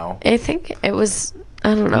don't know. I think it was.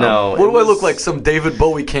 I don't know. No. What do I look like? Some David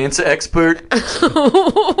Bowie cancer expert?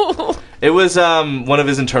 It was one of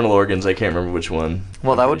his internal organs. I can't remember which one.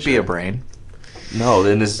 Well, that would be a brain. No,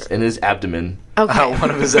 in his abdomen. Okay.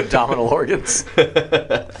 One of his abdominal organs.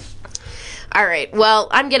 All right. Well,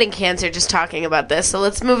 I'm getting cancer just talking about this, so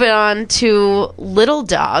let's move it on to Little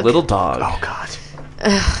Dog. Little Dog. Oh, God.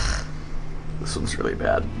 This one's really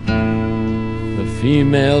bad. The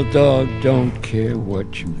female dog don't care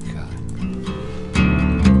what you got,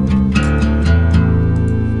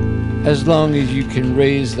 as long as you can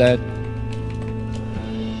raise that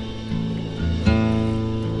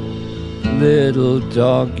little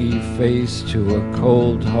doggy face to a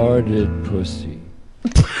cold-hearted pussy.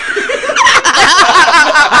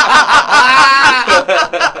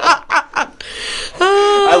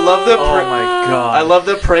 I love the Oh my God. I love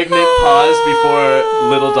the pregnant pause before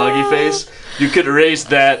little doggy face. You could raise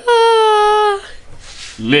that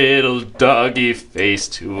little doggy face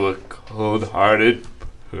to a cold-hearted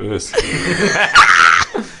pussy.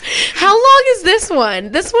 How long is this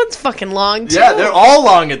one? This one's fucking long too. Yeah, they're all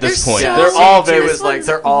long at this point. So They're all very. very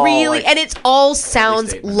They're all really, like, and it all sounds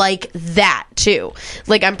statements. like that too.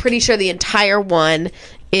 Like, I'm pretty sure the entire one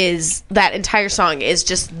is that entire song is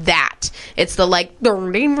just that. It's the like,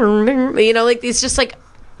 like it's just like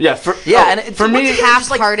Yeah, for me, it's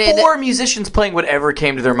half-hearted. Like 4 musicians playing whatever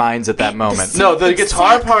came to their minds at that moment. No, the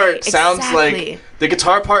guitar part sounds like the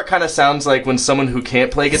guitar part kind of sounds like when someone who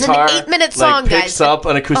can't play guitar it's an 8-minute song, picks up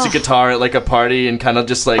an acoustic guitar at like a party and kind of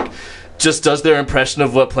just does their impression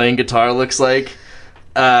of what playing guitar looks like.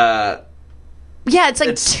 Yeah, it's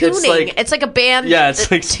like tuning. It's like a band. Yeah, it's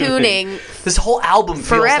like tuning. This whole album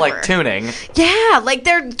feels like tuning. Yeah, like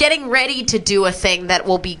they're getting ready to do a thing that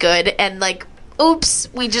will be good, and like, oops,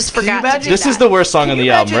 we just forgot to do This is the worst song on the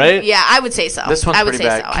album, right? Yeah, I would say so. This one's pretty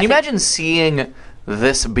bad. So. Can you imagine seeing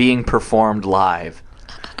this being performed live?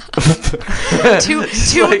 And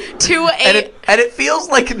it feels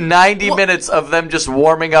like 90 minutes of them just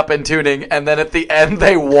warming up and tuning, and then at the end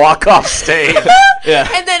they walk off stage. Yeah.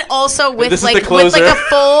 And then also with like a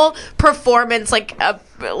full performance of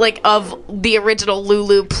the original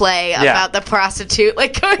Lulu play about the prostitute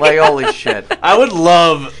holy shit. I would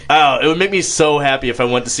love it would make me so happy if I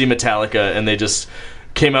went to see Metallica and they just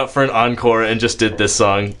came out for an encore and just did this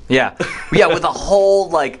song. Yeah, with a whole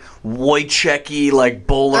like Wojciecki like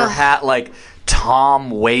bowler hat like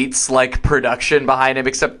Tom Waits like production behind him,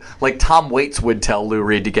 except like Tom Waits would tell Lou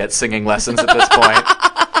Reed to get singing lessons at this point.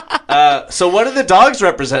 So what do the dogs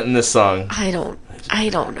represent in this song? I don't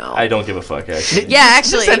know. I don't give a fuck, actually. Yeah,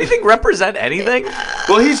 actually. Does anything represent anything?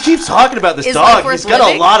 Well, he keeps talking about this dog. He's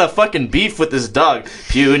got a lot of fucking beef with this dog.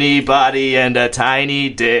 Puny body and a tiny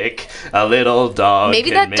dick. A little dog.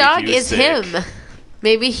 Maybe that dog is him.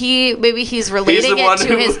 Maybe he's relating it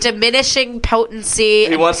to his diminishing potency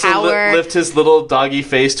and power. He wants to lift his little doggy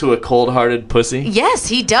face to a cold-hearted pussy. Yes,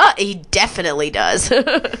 he does. He definitely does.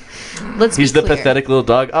 He's the pathetic little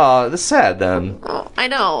dog. Oh, that's sad then. Oh, I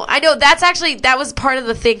know. That was part of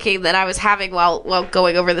the thinking that I was having while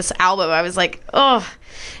going over this album. I was like, oh,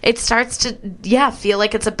 it starts to feel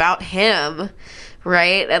like it's about him,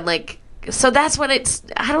 right? And like. So that's when it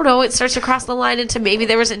starts to cross the line into maybe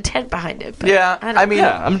there was intent behind it. But you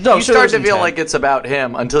sure start to feel like it's about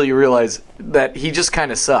him until you realize that he just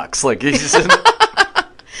kind of sucks. Like he's just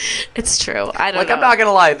it's true. I don't know. I'm not going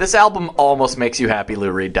to lie. This album almost makes you happy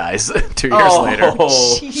Lou Reed dies 2 years later.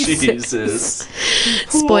 Oh, Jesus.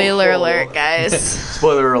 Spoiler alert, guys.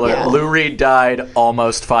 Spoiler alert. Yeah. Lou Reed died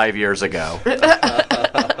almost 5 years ago.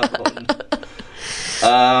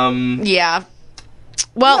 Yeah.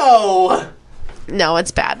 Well, no,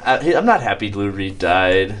 it's bad. I'm not happy Lou Reed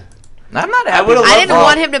died. I'm not happy. I didn't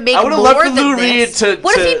want him to make more than Lou this. Reed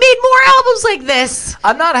What if he made more albums like this?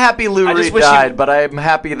 I'm not happy Lou Reed died, but I'm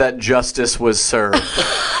happy that justice was served.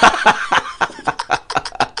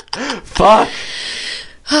 Fuck.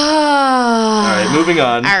 All right, moving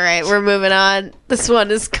on. All right, we're moving on. This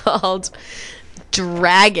one is called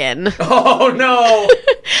Dragon. Oh, no.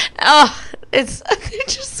 It's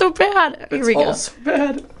just so bad. Here we go. So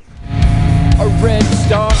bad. A red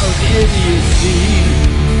star of idiocy.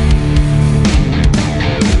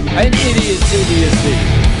 An idiot's idiocy.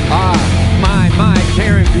 My,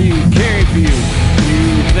 caring for you.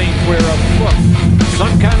 You think we're a book.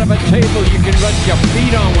 Some kind of a table you can rest your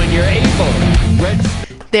feet on when you're able.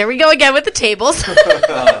 There we go again with the tables.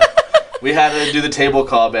 We had to do the table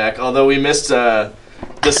callback, although we missed the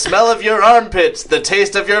smell of your armpits, the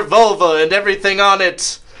taste of your vulva, and everything on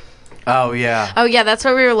it. Oh, yeah. Oh, yeah, that's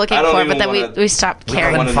what we were looking for, but then we stopped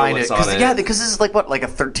caring. We couldn't find it. Because this is like a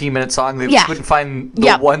 13-minute song. They couldn't find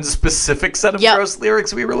the one specific set of gross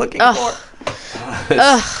lyrics we were looking for.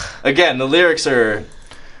 Again, the lyrics are...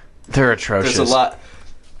 They're atrocious.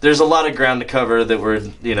 There's a lot of ground to cover that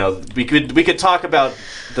we could talk about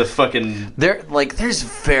the fucking... There's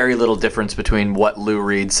very little difference between what Lou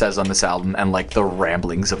Reed says on this album and, the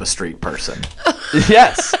ramblings of a street person.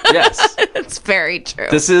 Yes. It's very true.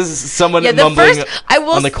 This is someone mumbling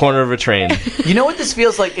on the corner of a train. You know what this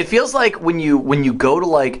feels like? It feels like when you go to,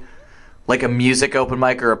 like a music open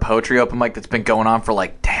mic or a poetry open mic that's been going on for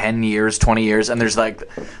 10 years, 20 years, and there's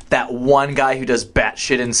that one guy who does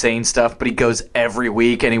batshit insane stuff, but he goes every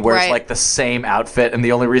week and he wears the same outfit, and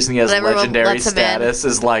the only reason he has legendary status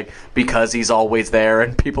is because he's always there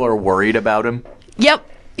and people are worried about him. Yep.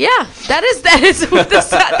 Yeah, that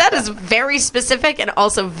is very specific and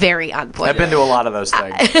also very on point. I've been to a lot of those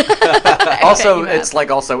things. Also, it's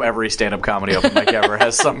also every stand-up comedy open mic ever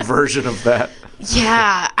has some version of that.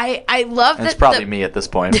 Yeah, I love that. It's probably me at this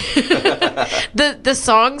point. The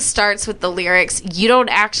song starts with the lyrics, "You don't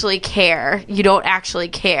actually care. You don't actually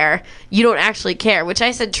care. You don't actually care," which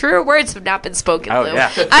I said, truer words have not been spoken, Lou.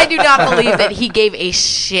 Yeah. I do not believe that he gave a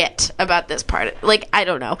shit about this part. I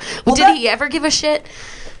don't know. Did he ever give a shit?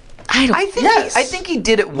 I think he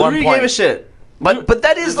did at one point. He gave a shit. But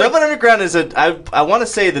that is Velvet Underground is I want to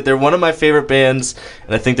say that they're one of my favorite bands,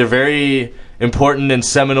 and I think they're very important and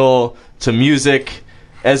seminal to music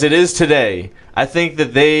as it is today. I think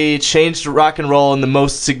that they changed rock and roll in the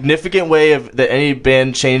most significant way that any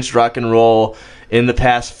band changed rock and roll in the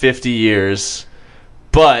past 50 years.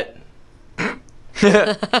 But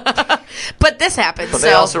this happened. But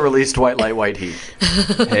they also released White Light, White Heat.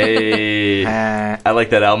 Hey, I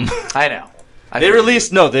like that album. I know. They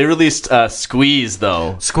released Squeeze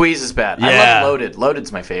though. Squeeze is bad. Yeah. I love Loaded.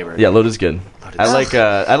 Loaded's my favorite. Yeah, Loaded's good. I like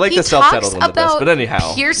the self-titled one the best. But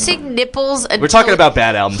anyhow, piercing nipples. We're talking about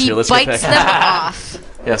bad albums here. Let's get bites back. them off.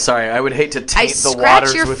 Yeah, sorry. I would hate to taint the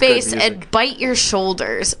waters scratch your with face good music. and bite your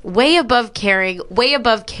shoulders. Way above caring.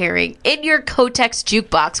 In your Kotex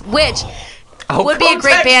jukebox, which. Would be a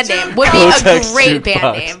great band name. Would be a great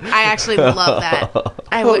band name. I actually love that.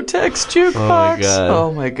 Kotex jukebox.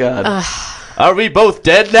 Oh my god. Are we both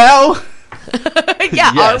dead now?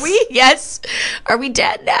 Yeah, Yes. Are we? Yes. Are we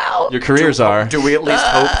dead now? Your careers are. Do we at least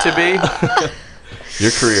hope to be?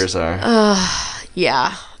 Your careers are.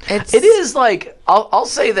 Yeah. It is like, I'll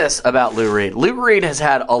say this about Lou Reed. Lou Reed has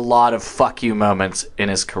had a lot of fuck you moments in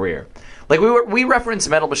his career. Like we referenced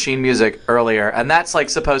Metal Machine Music earlier, and that's like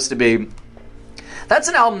supposed to be. That's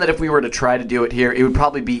an album that if we were to try to do it here, it would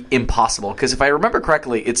probably be impossible. Because if I remember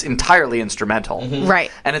correctly, it's entirely instrumental. Mm-hmm. Right.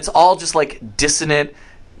 And it's all just like dissonant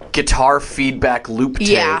guitar feedback loop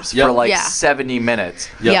tapes for 70 minutes.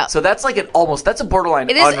 Yeah. So that's like that's a borderline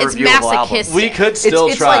It is, it's unreviewable album. masochistic. We could still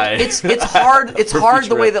try. Like, it's hard. It's hard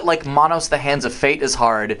the way that like Monos: The Hands of Fate is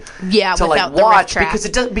hard. Yeah, to without like the riff watch track.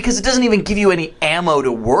 because it doesn't even give you any ammo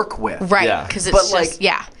to work with. Right. Yeah. Because it's But just,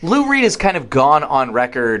 Lou Reed has kind of gone on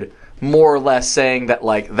record more or less saying that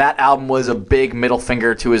like that album was a big middle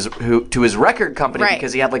finger to his record company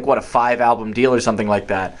because he had like a 5-album deal or something like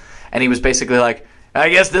that, and he was basically like, I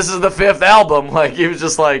guess this is the 5th album. Like he was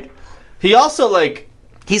just like, he also like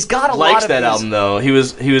he's got a likes lot of that album though. He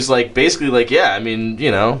was like basically like, yeah, I mean, you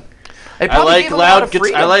know, I like loud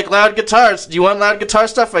guitars. Do you want loud guitar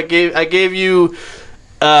stuff? I gave you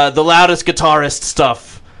the loudest guitarist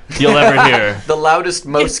stuff you'll ever hear. The loudest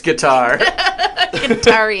most guitar.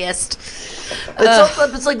 guitarist.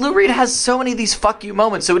 It's like Lou Reed has so many of these fuck you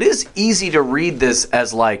moments, so it is easy to read this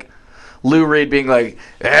as like Lou Reed being like,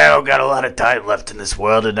 I've got a lot of time left in this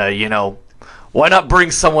world, and why not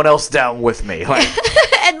bring someone else down with me? Like,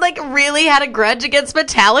 And like really had a grudge against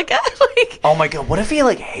Metallica. Like, oh my god, what if he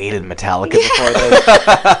like hated Metallica before this,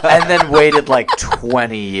 and then waited like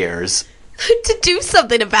 20 years? to do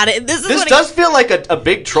something about it. This does feel like a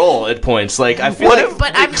big troll at points. Like I feel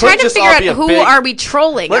but I'm trying to figure out who are we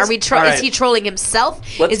trolling? Are we Is he trolling himself?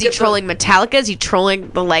 Is he trolling Metallica? Is he trolling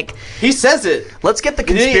the like? He says it. Let's get the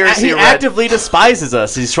conspiracy. He actively despises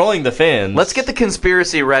us. He's trolling the fans. Let's get the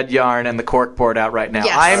conspiracy red yarn and the corkboard out right now.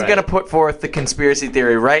 Yes. I am going to put forth the conspiracy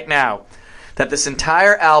theory right now that this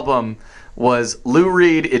entire album was Lou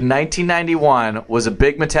Reed in 1991 was a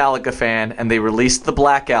big Metallica fan, and they released the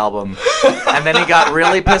Black Album, and then he got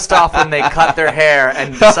really pissed off when they cut their hair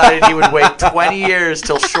and decided he would wait 20 years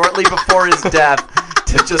till shortly before his death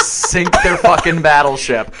to just sink their fucking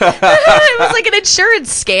battleship. It was like an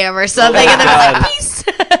insurance scam or something, and they're like, peace.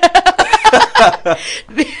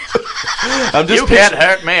 You can't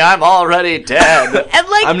hurt me. I'm already dead. And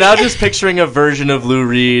like, I'm now just picturing a version of Lou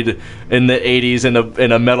Reed in the 80s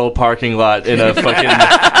in a metal parking lot in a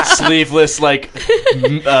fucking sleeveless like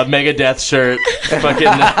Megadeth shirt, fucking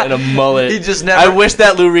and a mullet. He just never. I wish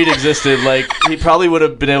that Lou Reed existed. Like he probably would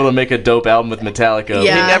have been able to make a dope album with Metallica.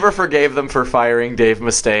 Yeah. He never forgave them for firing Dave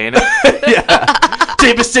Mustaine. Yeah,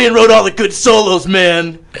 Dave Mustaine wrote all the good solos,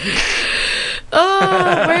 man.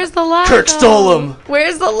 Oh, where's the lie? Kirk stole them.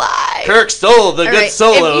 Where's the lie? Kirk stole the good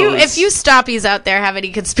solos. If you stoppies out there have any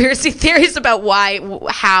conspiracy theories about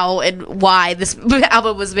how, and why this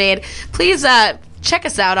album was made, please check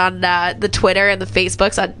us out on the Twitter and the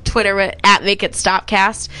Facebooks. On Twitter at Make It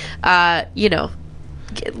Stopcast.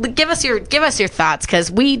 Give us your thoughts, because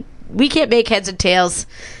we can't make heads and tails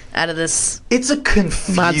out of this. It's a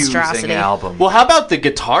confusing monstrosity album. Well, how about the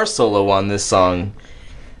guitar solo on this song?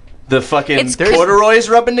 The fucking corduroys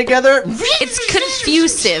rubbing together. It's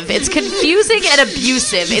confusive. It's confusing and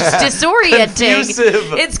abusive. It's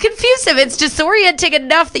disorienting. It's confusive. It's disorienting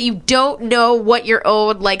enough that you don't know what your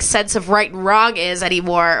own like sense of right and wrong is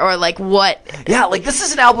anymore, or like what. Yeah, like this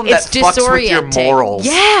is an album that fucks with your morals.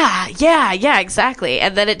 Yeah, exactly.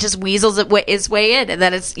 And then it just weasels its way in, and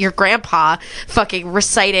then it's your grandpa fucking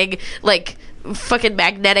reciting like fucking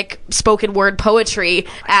magnetic spoken word poetry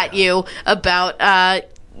at you about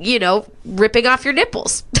ripping off your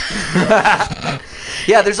nipples.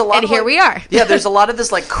 Yeah, there's a lot. And here we are. Yeah, there's a lot of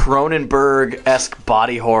this like Cronenberg-esque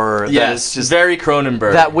body horror. That is just very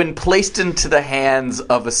Cronenberg. That when placed into the hands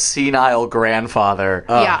of a senile grandfather,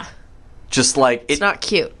 just like it's not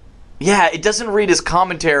cute. Yeah, it doesn't read as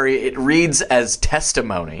commentary. It reads as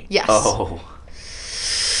testimony. Yes. Oh.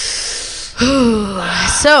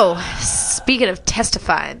 So, speaking of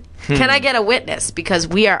testifying, can I get a witness? Because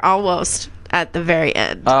we are almost at the very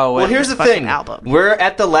end. Oh, well, here's the thing. Album. We're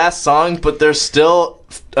at the last song, but there's still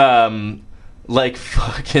like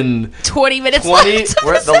fucking 20 minutes left.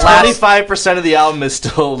 We're at the last 25% of the album is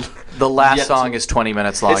still. The last song is 20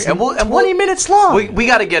 minutes long. And 20 minutes long. We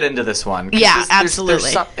got to get into this one. Yeah,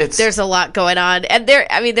 absolutely. There's a lot going on, and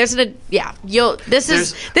this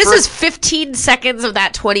is 15 seconds of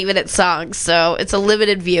that 20-minute song, so it's a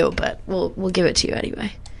limited view, but we'll give it to you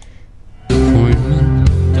anyway.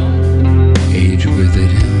 Age with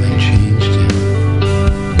it, I changed him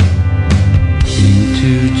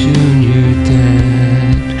into Junior Dad.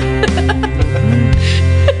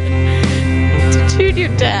 Junior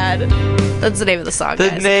Dad. That's the name of the song.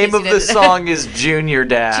 The name of the song is Junior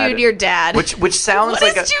Dad. Junior Dad. Which sounds what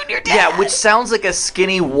like is Junior Dad? Yeah, which sounds like a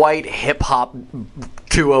skinny white hip hop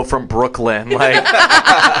duo from Brooklyn. Like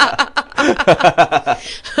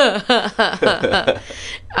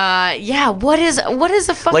what is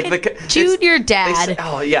a fucking like Junior Dad?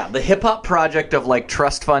 The hip hop project of like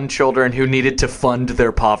trust fund children who needed to fund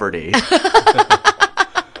their poverty.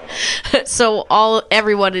 So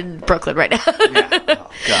everyone in Brooklyn right now. Yeah. Oh,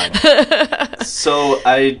 God. So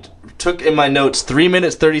I took in my notes 3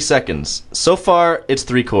 minutes 30 seconds. So far, it's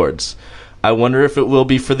 3 chords. I wonder if it will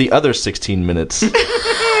be for the other 16 minutes.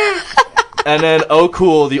 And then, oh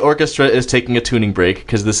cool, the orchestra is taking a tuning break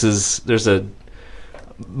because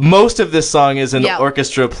most of this song is an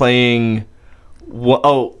orchestra playing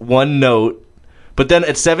one note, but then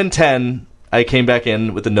at 7:10 I came back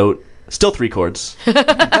in with the note. Still 3 chords.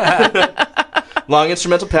 Long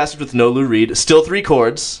instrumental passage with no Lou Reed. Still 3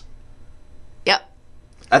 chords. Yep.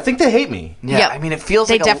 I think they hate me. Yeah, yep. I mean, it feels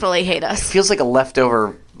they like definitely hate us. It feels like a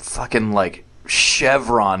leftover fucking like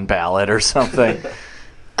Chevron ballad or something.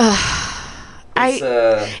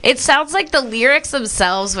 It sounds like the lyrics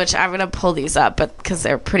themselves, which I'm gonna pull these up, but because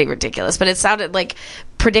they're pretty ridiculous. But it sounded like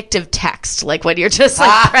predictive text, like when you're just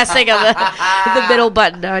like pressing on the middle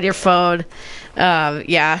button on your phone.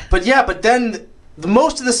 Yeah. But then the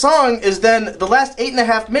most of the song is then the last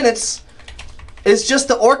 8.5 minutes is just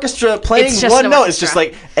the orchestra playing one note. It's just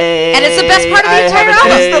like, hey, and it's the best part of the entire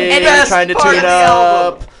album. It's the best trying to tune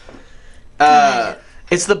up.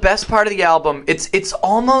 It's the best part of the album. It's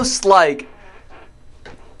almost like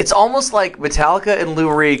Metallica and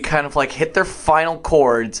Lou Reed kind of like hit their final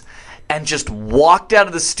chords and just walked out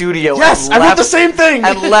of the studio. Yes, I wrote the same thing.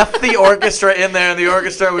 And left the orchestra in there, and the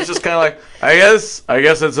orchestra was just kind of like, I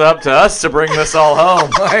guess it's up to us to bring this all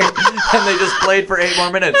home. And they just played for 8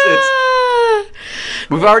 more minutes.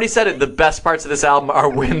 We've already said it. The best parts of this album are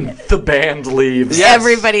when the band leaves. Yes.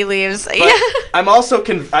 Everybody leaves. But I'm also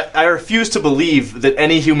I refuse to believe that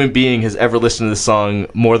any human being has ever listened to this song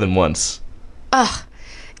more than once. Ugh.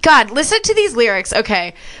 God, listen to these lyrics.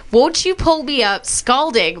 Okay. Won't you pull me up?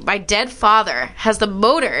 Scalding, my dead father has the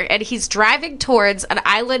motor and he's driving towards an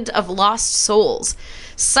island of lost souls.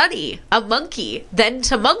 Sonny, a monkey, then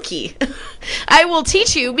to monkey. I will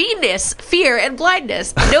teach you meanness, fear, and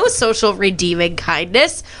blindness. No social redeeming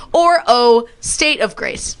kindness, or state of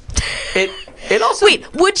grace. It also...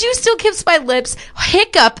 Wait, would you still kiss my lips?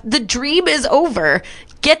 Hiccup, the dream is over.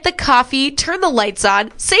 Get the coffee, turn the lights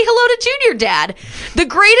on, say hello to Junior Dad. The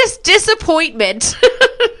greatest disappointment.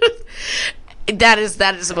 That is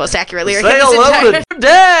the most accurate lyric. Say hello to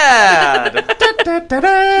Dad. What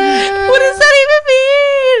does that even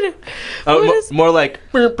mean? More like.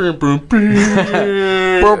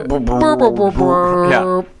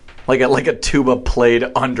 Yeah, like a tuba played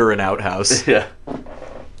under an outhouse. Yeah.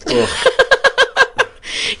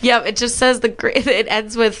 Yeah, it just says it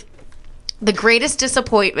ends with the greatest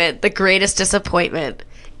disappointment.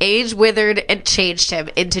 Age withered and changed him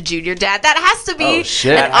into Junior Dad. That has to be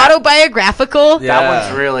an autobiographical. Yeah. That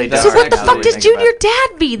one's really dark. So what the fuck does Junior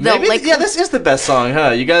Dad mean, though? Maybe, this is the best song, huh?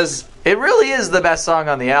 You guys... It really is the best song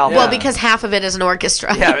on the album. Well, because half of it is an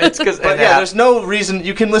orchestra. Yeah, it's because... there's no reason...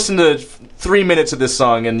 You can listen to 3 minutes of this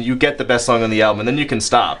song and you get the best song on the album, and then you can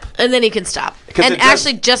stop. And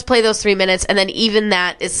actually just play those 3 minutes, and then even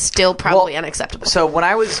that is still probably unacceptable. So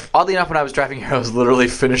oddly enough, when I was driving here, I was literally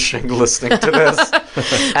finishing listening to this.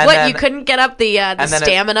 You couldn't get up the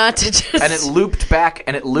stamina to just... And it looped back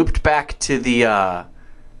to the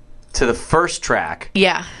first track.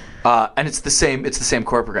 Yeah. And it's the same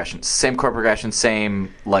chord progression. Same chord progression,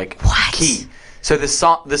 same key. So this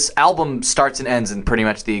album starts and ends in pretty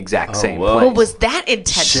much the exact same place. Well, was that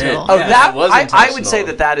intentional? Shit. Oh, yeah, that was intentional. I would say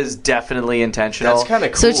that is definitely intentional. That's kind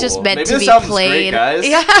of cool. So it's just meant to be played. Great, guys.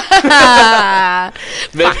 Yeah.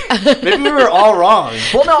 maybe we were all wrong.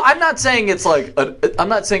 Well, no, I'm not saying it's I'm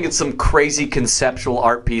not saying it's some crazy conceptual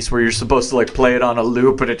art piece where you're supposed to play it on a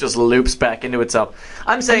loop and it just loops back into itself.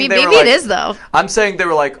 I'm saying maybe it is though. I'm saying they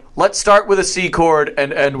were like, let's start with a C chord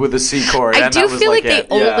and end with a C chord. I do feel like they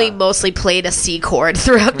only mostly played a C chord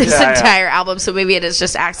throughout this entire album, so maybe it is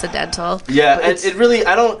just accidental. Yeah, it really.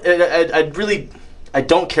 I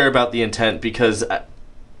don't care about the intent because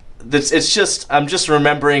it's just. I'm just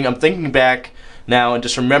remembering. I'm thinking back now and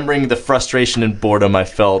just remembering the frustration and boredom I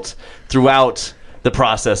felt throughout the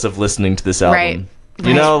process of listening to this album. Right.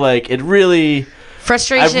 You know, it really.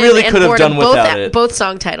 Frustration. I really and could have boredom, done without it. Both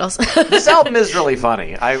song titles. This album is really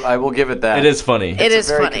funny. I will give it that. It is funny. It's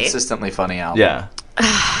a very consistently funny album. Yeah.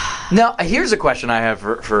 Now, here's a question I have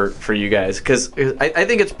for you guys, because I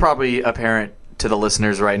think it's probably apparent to the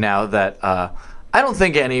listeners right now that I don't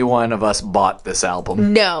think any one of us bought this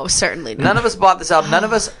album. No, certainly not. None of us bought this album. None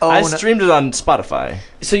of us own. I streamed it on Spotify.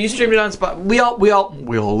 So you streamed it on Spotify.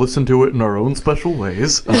 We all listen to it in our own special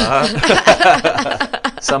ways.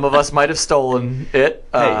 Some of us might have stolen it.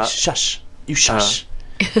 Hey, shush! You shush.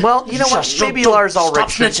 Well, you know what? Maybe Lars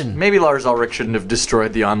Ulrich shouldn't have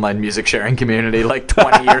destroyed the online music sharing community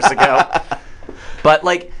 20 years ago. But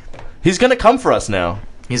he's gonna come for us now.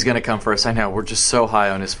 He's gonna come for us. I know. We're just so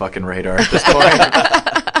high on his fucking radar at this point.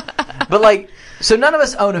 But so none of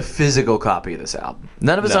us own a physical copy of this album.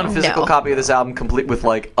 None of us own a physical copy of this album, complete with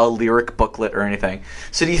a lyric booklet or anything.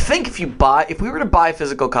 So do you think if we were to buy a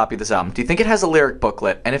physical copy of this album, do you think it has a lyric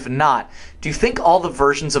booklet? And if not, do you think all the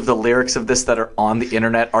versions of the lyrics of this that are on the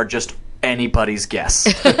internet are just anybody's guess?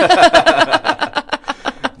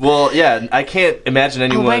 Well, yeah, I can't imagine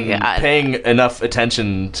anyone paying enough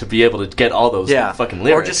attention to be able to get all those fucking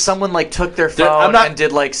lyrics. Or just someone took their phone and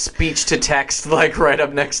did speech to text right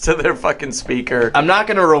up next to their fucking speaker. I'm not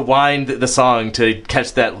going to rewind the song to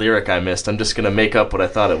catch that lyric I missed. I'm just going to make up what I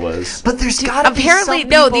thought it was. But there's got to be some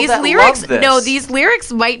people that love this. No, these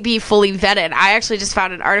lyrics might be fully vetted. I actually just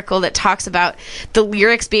found an article that talks about the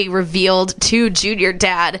lyrics being revealed to Junior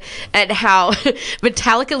Dad and how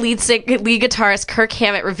Metallica lead guitarist Kirk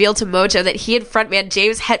Hammett revealed to Mojo that he and frontman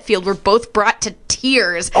James Hetfield were both brought to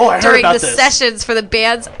tears during the sessions for the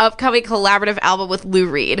band's upcoming collaborative album with Lou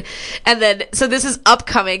Reed. And then, so this is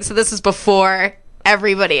upcoming, so this is before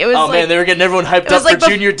everybody. It was man, they were getting everyone hyped up for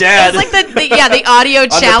Junior Dad. It was the audio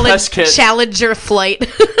Challenger flight.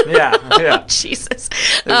 Yeah. Jesus.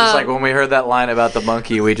 It was just when we heard that line about the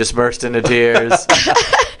monkey, we just burst into tears.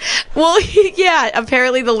 Well, yeah,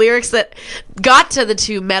 apparently the lyrics that got to the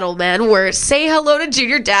two metal men were "Say hello to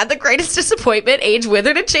Junior Dad, the greatest disappointment, age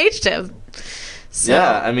withered and changed him." So.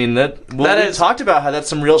 Yeah, I mean, we talked about how that's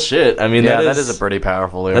some real shit. I mean, that is a pretty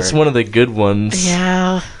powerful lyric. That's one of the good ones.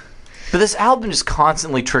 Yeah. But this album just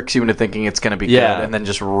constantly tricks you into thinking it's going to be good and then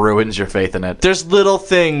just ruins your faith in it. There's little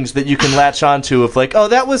things that you can latch onto of oh,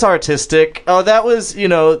 that was artistic. Oh, that was,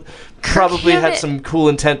 probably had some cool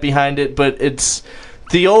intent behind it, but it's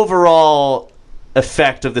the overall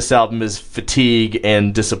effect of this album is fatigue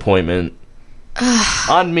and disappointment.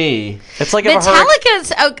 On me. It's like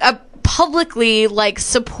Metallica's publicly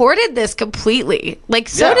supported this completely.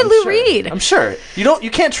 So did Lou Reed. I'm sure.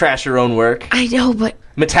 You can't trash your own work. I know, but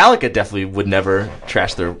Metallica definitely would never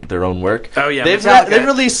trash their own work. Oh yeah, they've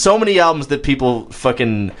released so many albums that people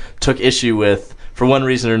fucking took issue with for one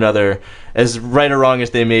reason or another, as right or wrong as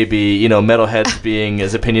they may be. Metalheads being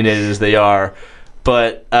as opinionated as they are.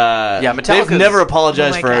 But they've never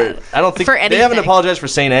apologized for. I don't think for anything. They haven't apologized for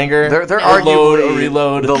Saint Anger. They're arguably or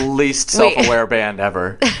Reload, the least self-aware band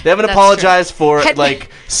ever. They haven't apologized for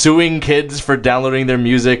suing kids for downloading their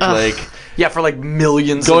music. For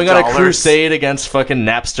millions. Going of on dollars. a crusade against fucking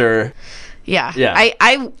Napster. Yeah.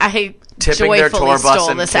 I tipping their tour bus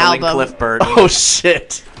and this killing album. Cliff Burton. Oh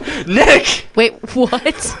shit, Nick! Wait,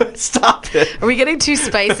 what? Stop it! Are we getting too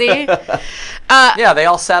spicy? Yeah, they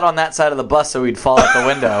all sat on that side of the bus so we'd fall out the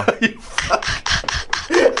window.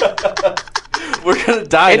 We're gonna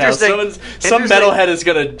die now. Some metalhead is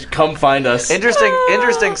gonna come find us.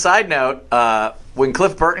 Interesting side note. When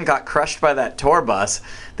Cliff Burton got crushed by that tour bus,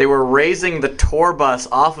 they were raising the tour bus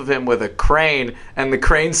off of him with a crane, and the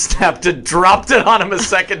crane snapped and dropped it on him a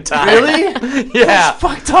second time. Really? Yeah. That's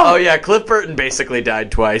fucked up. Oh yeah, Cliff Burton basically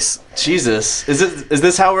died twice. Jesus, is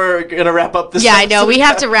this how we're gonna wrap up this? Yeah, I know we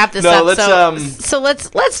have to wrap this up. Let's, so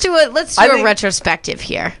let's do a retrospective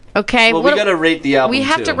here. Okay. Well, we gotta rate the album. We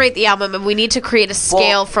have to rate the album, and we need to create a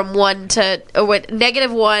scale from -1 to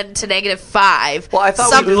 -1 to -5. Well, I thought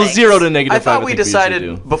 0 to -5. I thought we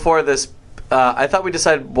decided before this. I thought we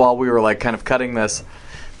decided while we were like kind of cutting this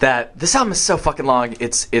that this album is so fucking long.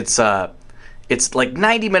 It's like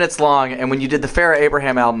 90 minutes long, and when you did the Farrah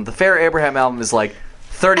Abraham album is like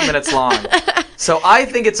 30 minutes long. So I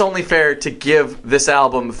think it's only fair to give this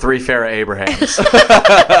album 3 Farrah Abrahams.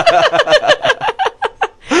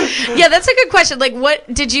 Yeah, that's a good question. Like, what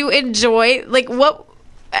did you enjoy? Like, what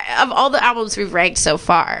of all the albums we've ranked so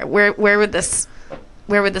far, where would this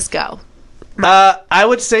go? I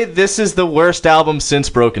would say this is the worst album since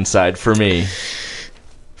Broken Side for me.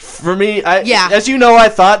 For me, as you know, I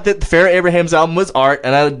thought that Farrah Abraham's album was art,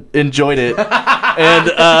 and I enjoyed it.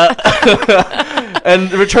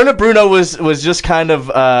 And Return of Bruno was just kind of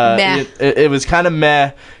meh. It was kind of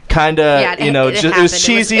meh, kind of it was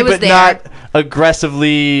cheesy, it was but not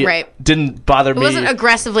aggressively. Right. Didn't bother me. It wasn't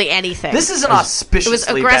aggressively anything. This is an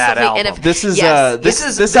auspiciously bad album.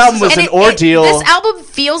 This album was an ordeal. This album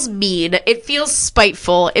feels mean. It feels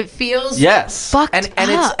spiteful. It feels fucked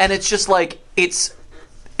up. And it's just like it's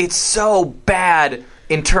so bad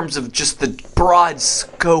in terms of just the broad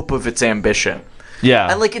scope of its ambition.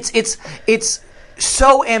 Yeah. And like it's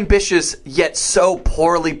so ambitious yet so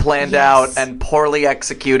poorly planned out and poorly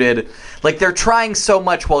executed. Like they're trying so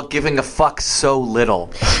much while giving a fuck so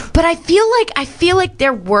little. But I feel like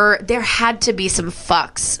there had to be some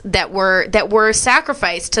fucks that were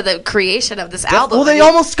sacrificed to the creation of this album. Well, they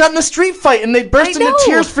almost got in a street fight and they burst into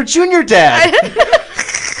tears for Junior Dad.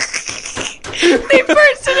 They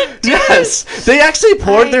burst into tears. Yes, they actually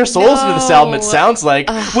poured their souls into this album. It sounds like,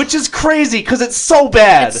 which is crazy because it's so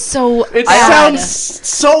bad. It sounds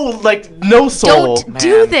so like no soul. Don't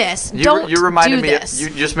do this. You reminded me.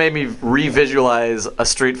 You just made me re-visualize a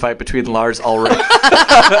street fight between Lars Ulrich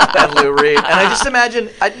and Lou Reed, and I just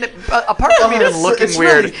imagine. Apart from even looking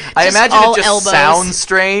weird, really, I imagine it just elbows. Sounds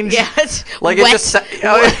strange. Yeah, it's like wet.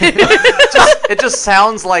 It just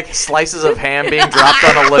sounds like slices of ham being dropped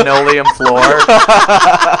on a linoleum floor.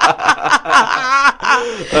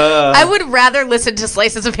 I would rather listen to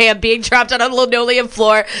slices of ham being dropped on a linoleum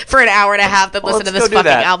floor for an hour and a half than listen to this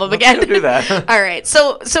fucking album again. Let's go do that. All right,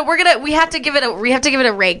 so we have to give it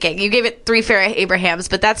a ranking. You gave it 3 Farrah Abrahams,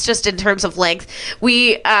 but that's just in terms of length.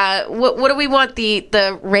 We what do we want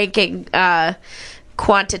the ranking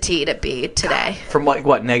quantity to be today? From what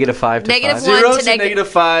 -5 to -5? -0 to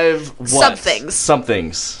 -5 what?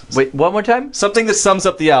 Somethings. Wait, one more time? Something that sums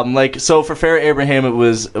up the album. Like, so for Farrah Abraham,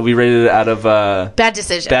 we rated it out of Bad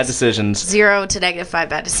Decisions. 0 to -5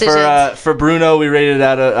 Bad Decisions. For Bruno, we rated it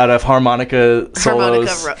out of harmonica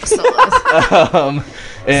solos.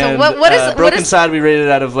 And so Broken Side, we rated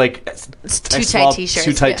it out of like too tight t-shirts.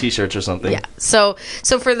 Too tight t-shirts or something. Yeah. So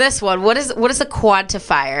for this one, what is the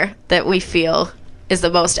quantifier that we feel is the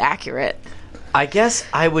most accurate? I guess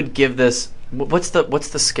I would give this. What's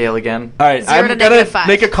the scale again? All right, 0 I'm to gonna -5.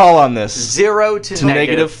 make a call on this. 0 to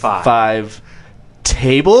 -5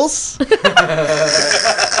 tables.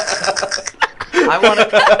 I want to.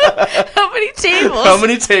 How many tables? How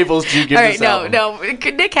many tables do you give? All right, this album? no.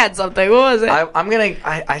 Nick had something. What was it?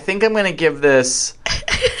 I think I'm gonna give this.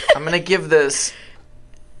 I'm gonna give this.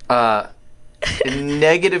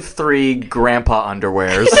 -3 grandpa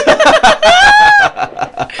underwears.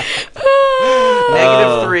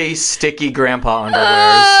 -3 sticky grandpa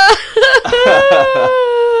underwears.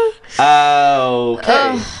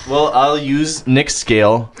 Okay. Well, I'll use Nick's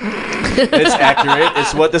scale. It's accurate.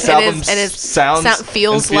 It's what this album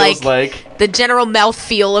feels like. The general mouth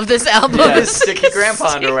feel of this album. Yeah, sticky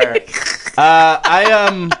grandpa underwear.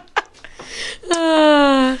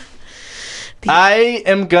 I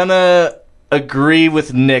am gonna agree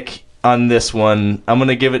with Nick on this one. I'm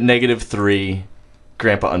gonna give it -3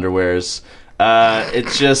 grandpa underwears.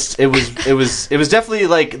 It was definitely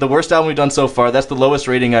like the worst album we've done so far. That's the lowest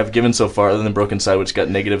rating I've given so far, other than Broken Side, which got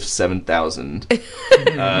 -7,000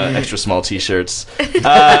 extra small t-shirts.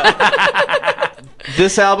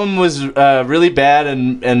 This album was really bad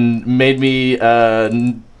and made me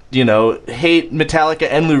hate Metallica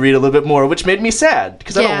and Lou Reed a little bit more, which made me sad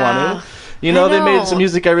because I don't want to. They made some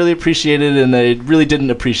music I really appreciated, and I really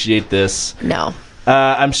didn't appreciate this. No.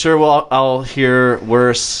 I'm sure I'll hear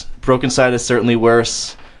worse. Broken Side is certainly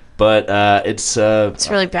worse, but it's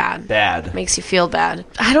really bad. Bad. Makes you feel bad.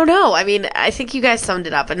 I don't know. I mean, I think you guys summed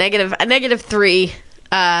it up. A -3.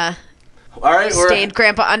 All right, stained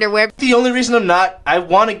grandpa underwear. The only reason I'm not, I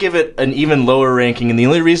want to give it an even lower ranking, and the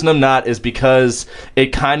only reason I'm not is because it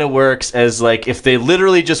kind of works as, like, if they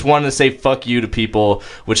literally just wanted to say fuck you to people,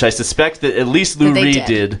 which I suspect that at least Lou Reed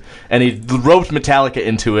did, and he roped Metallica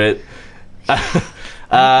into it.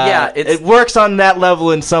 It works on that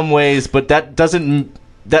level in some ways, but that doesn't...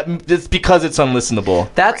 It's because it's unlistenable.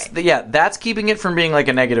 That's keeping it from being like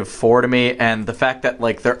a -4 to me, and the fact that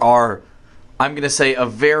like there are, I'm gonna say, a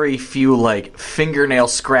very few like fingernail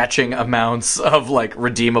scratching amounts of like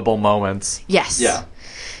redeemable moments. Yes. Yeah.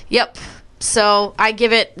 Yep. So I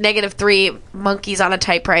give it -3 monkeys on a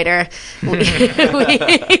typewriter.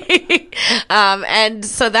 And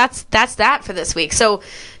so that's that for this week. So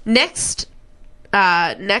next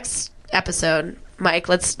episode, Mike,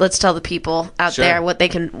 let's tell the people out there what they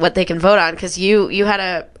can vote on, because you had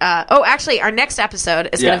a actually our next episode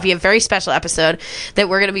is going to be a very special episode that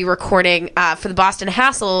we're going to be recording for the Boston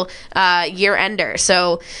Hassle year ender.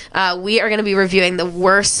 So we are going to be reviewing the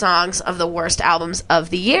worst songs of the worst albums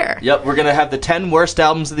of the year. Yep, we're going to have the 10 worst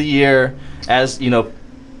albums of the year, as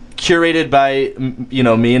curated by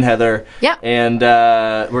me and Heather. Yeah. And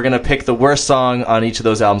we're gonna pick the worst song on each of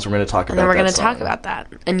those albums. We're gonna talk about. And then we're gonna song. talk about that,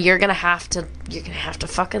 and you're gonna have to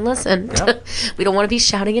fucking listen. Yep. We don't want to be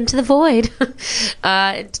shouting into the void.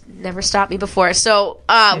 It never stopped me before. So,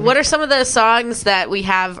 what are some of the songs that we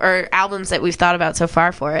have or albums that we've thought about so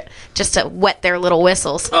far for it, just to wet their little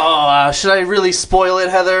whistles? Oh, should I really spoil it,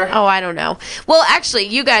 Heather? Oh, I don't know. Well, actually,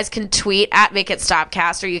 you guys can tweet at Make It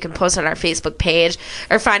Stopcast, or you can post on our Facebook page,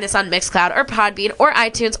 or find us on Mixcloud or Podbean or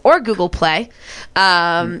iTunes or Google Play,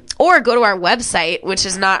 or go to our website, which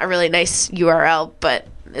is not a really nice URL, but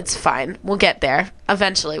it's fine. We'll get there.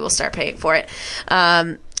 Eventually, we'll start paying for it.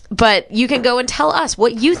 But you can go and tell us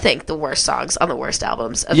what you think the worst songs on the worst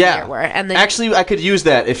albums of the year were. And then, actually, I could use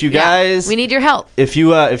that. If you guys... we need your help. If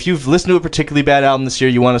you've listened to a particularly bad album this year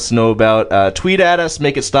you want us to know about, tweet at us,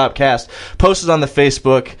 Make It Stop Cast. Post it on the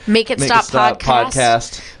Facebook. Make It Stop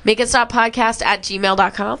Podcast. Make It Stop Podcast at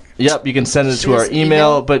gmail.com. Yep, you can send it to our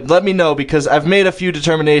email. But let me know, because I've made a few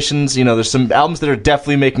determinations. There's some albums that are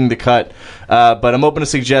definitely making the cut. But I'm open to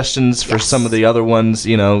suggestions for some of the other ones.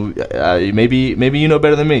 Maybe you know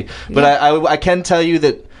better than me. But I can tell you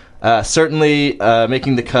that certainly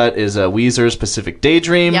making the cut is Weezer's Pacific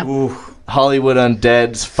Daydream, Hollywood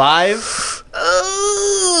Undead's 5,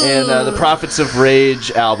 and the Prophets of Rage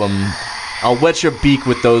album. I'll wet your beak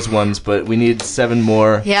with those ones, but we need 7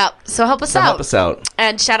 more. Yep. So help us out. Help us out.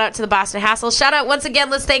 And shout out to the Boston Hassle. Shout out once again.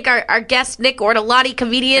 Let's thank our guest, Nick Ortolani,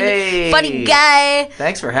 comedian, funny guy.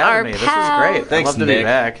 Thanks for having me. This was great. Thanks, I'd love to Nick. be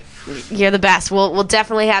back. You're the best. We'll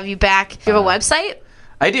definitely have you back. Do you have a website?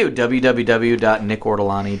 I do.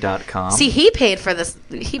 www.nickortolani.com. See, he paid for this.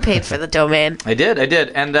 He paid for the domain. I did.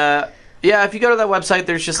 And if you go to that website,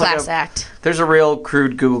 there's just there's a real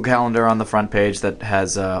crude Google Calendar on the front page that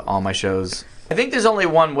has all my shows. I think there's only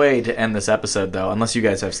one way to end this episode, though, unless you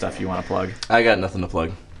guys have stuff you want to plug. I got nothing to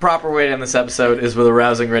plug. Proper way to end this episode is with a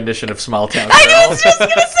rousing rendition of Small Town Girl. I was just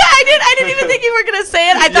gonna say. I didn't even think you were gonna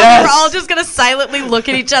say it. I thought we were all just gonna silently look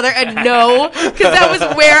at each other and know, because that was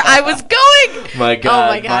where I was going. My God. Oh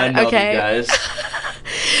my God. Okay. Guys.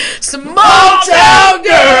 Small Town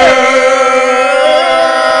Girl.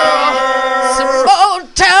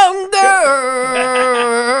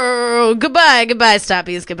 Goodbye,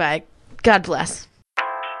 Stoppies. Goodbye. God bless.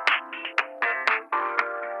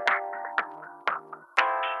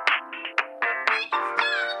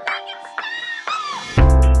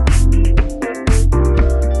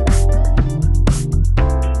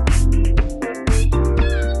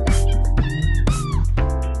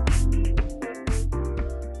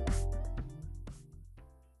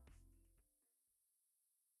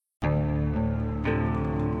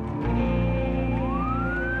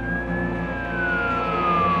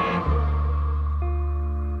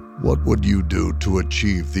 What would you do to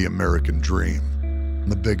achieve the American dream?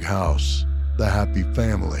 The big house, the happy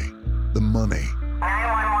family, the money.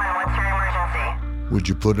 911, what's your emergency? Would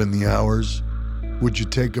you put in the hours? Would you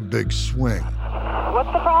take a big swing?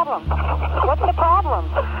 What's the problem? What's the problem?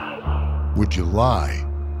 Would you lie?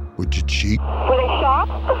 Would you cheat? Would I shop?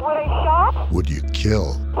 Would I shop? Would you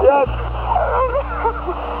kill? Yes.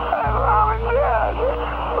 My mom is dead.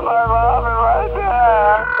 My mom is right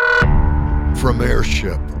there. From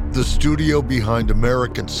Airship, the studio behind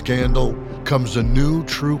American Scandal, comes a new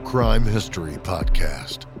true crime history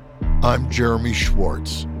podcast. I'm Jeremy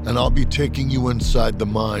Schwartz, and I'll be taking you inside the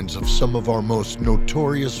minds of some of our most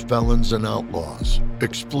notorious felons and outlaws,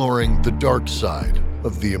 exploring the dark side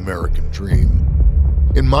of the American dream.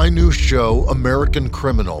 In my new show, American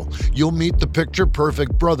Criminal, you'll meet the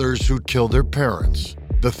picture-perfect brothers who'd kill their parents,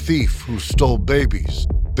 the thief who stole babies,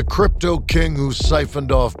 the crypto king who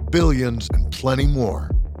siphoned off billions, and plenty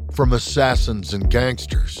more. From assassins and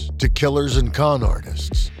gangsters to killers and con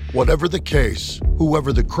artists. Whatever the case,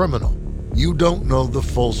 whoever the criminal, you don't know the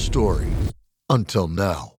full story. Until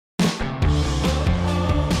now.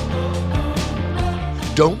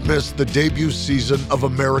 Don't miss the debut season of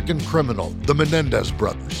American Criminal, The Menendez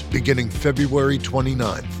Brothers, beginning February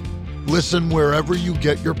 29th. Listen wherever you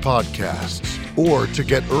get your podcasts, or to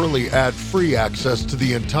get early ad-free access to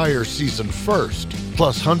the entire season first,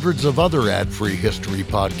 plus hundreds of other ad-free history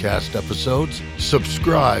podcast episodes,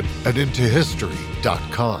 subscribe at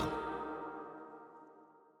intohistory.com.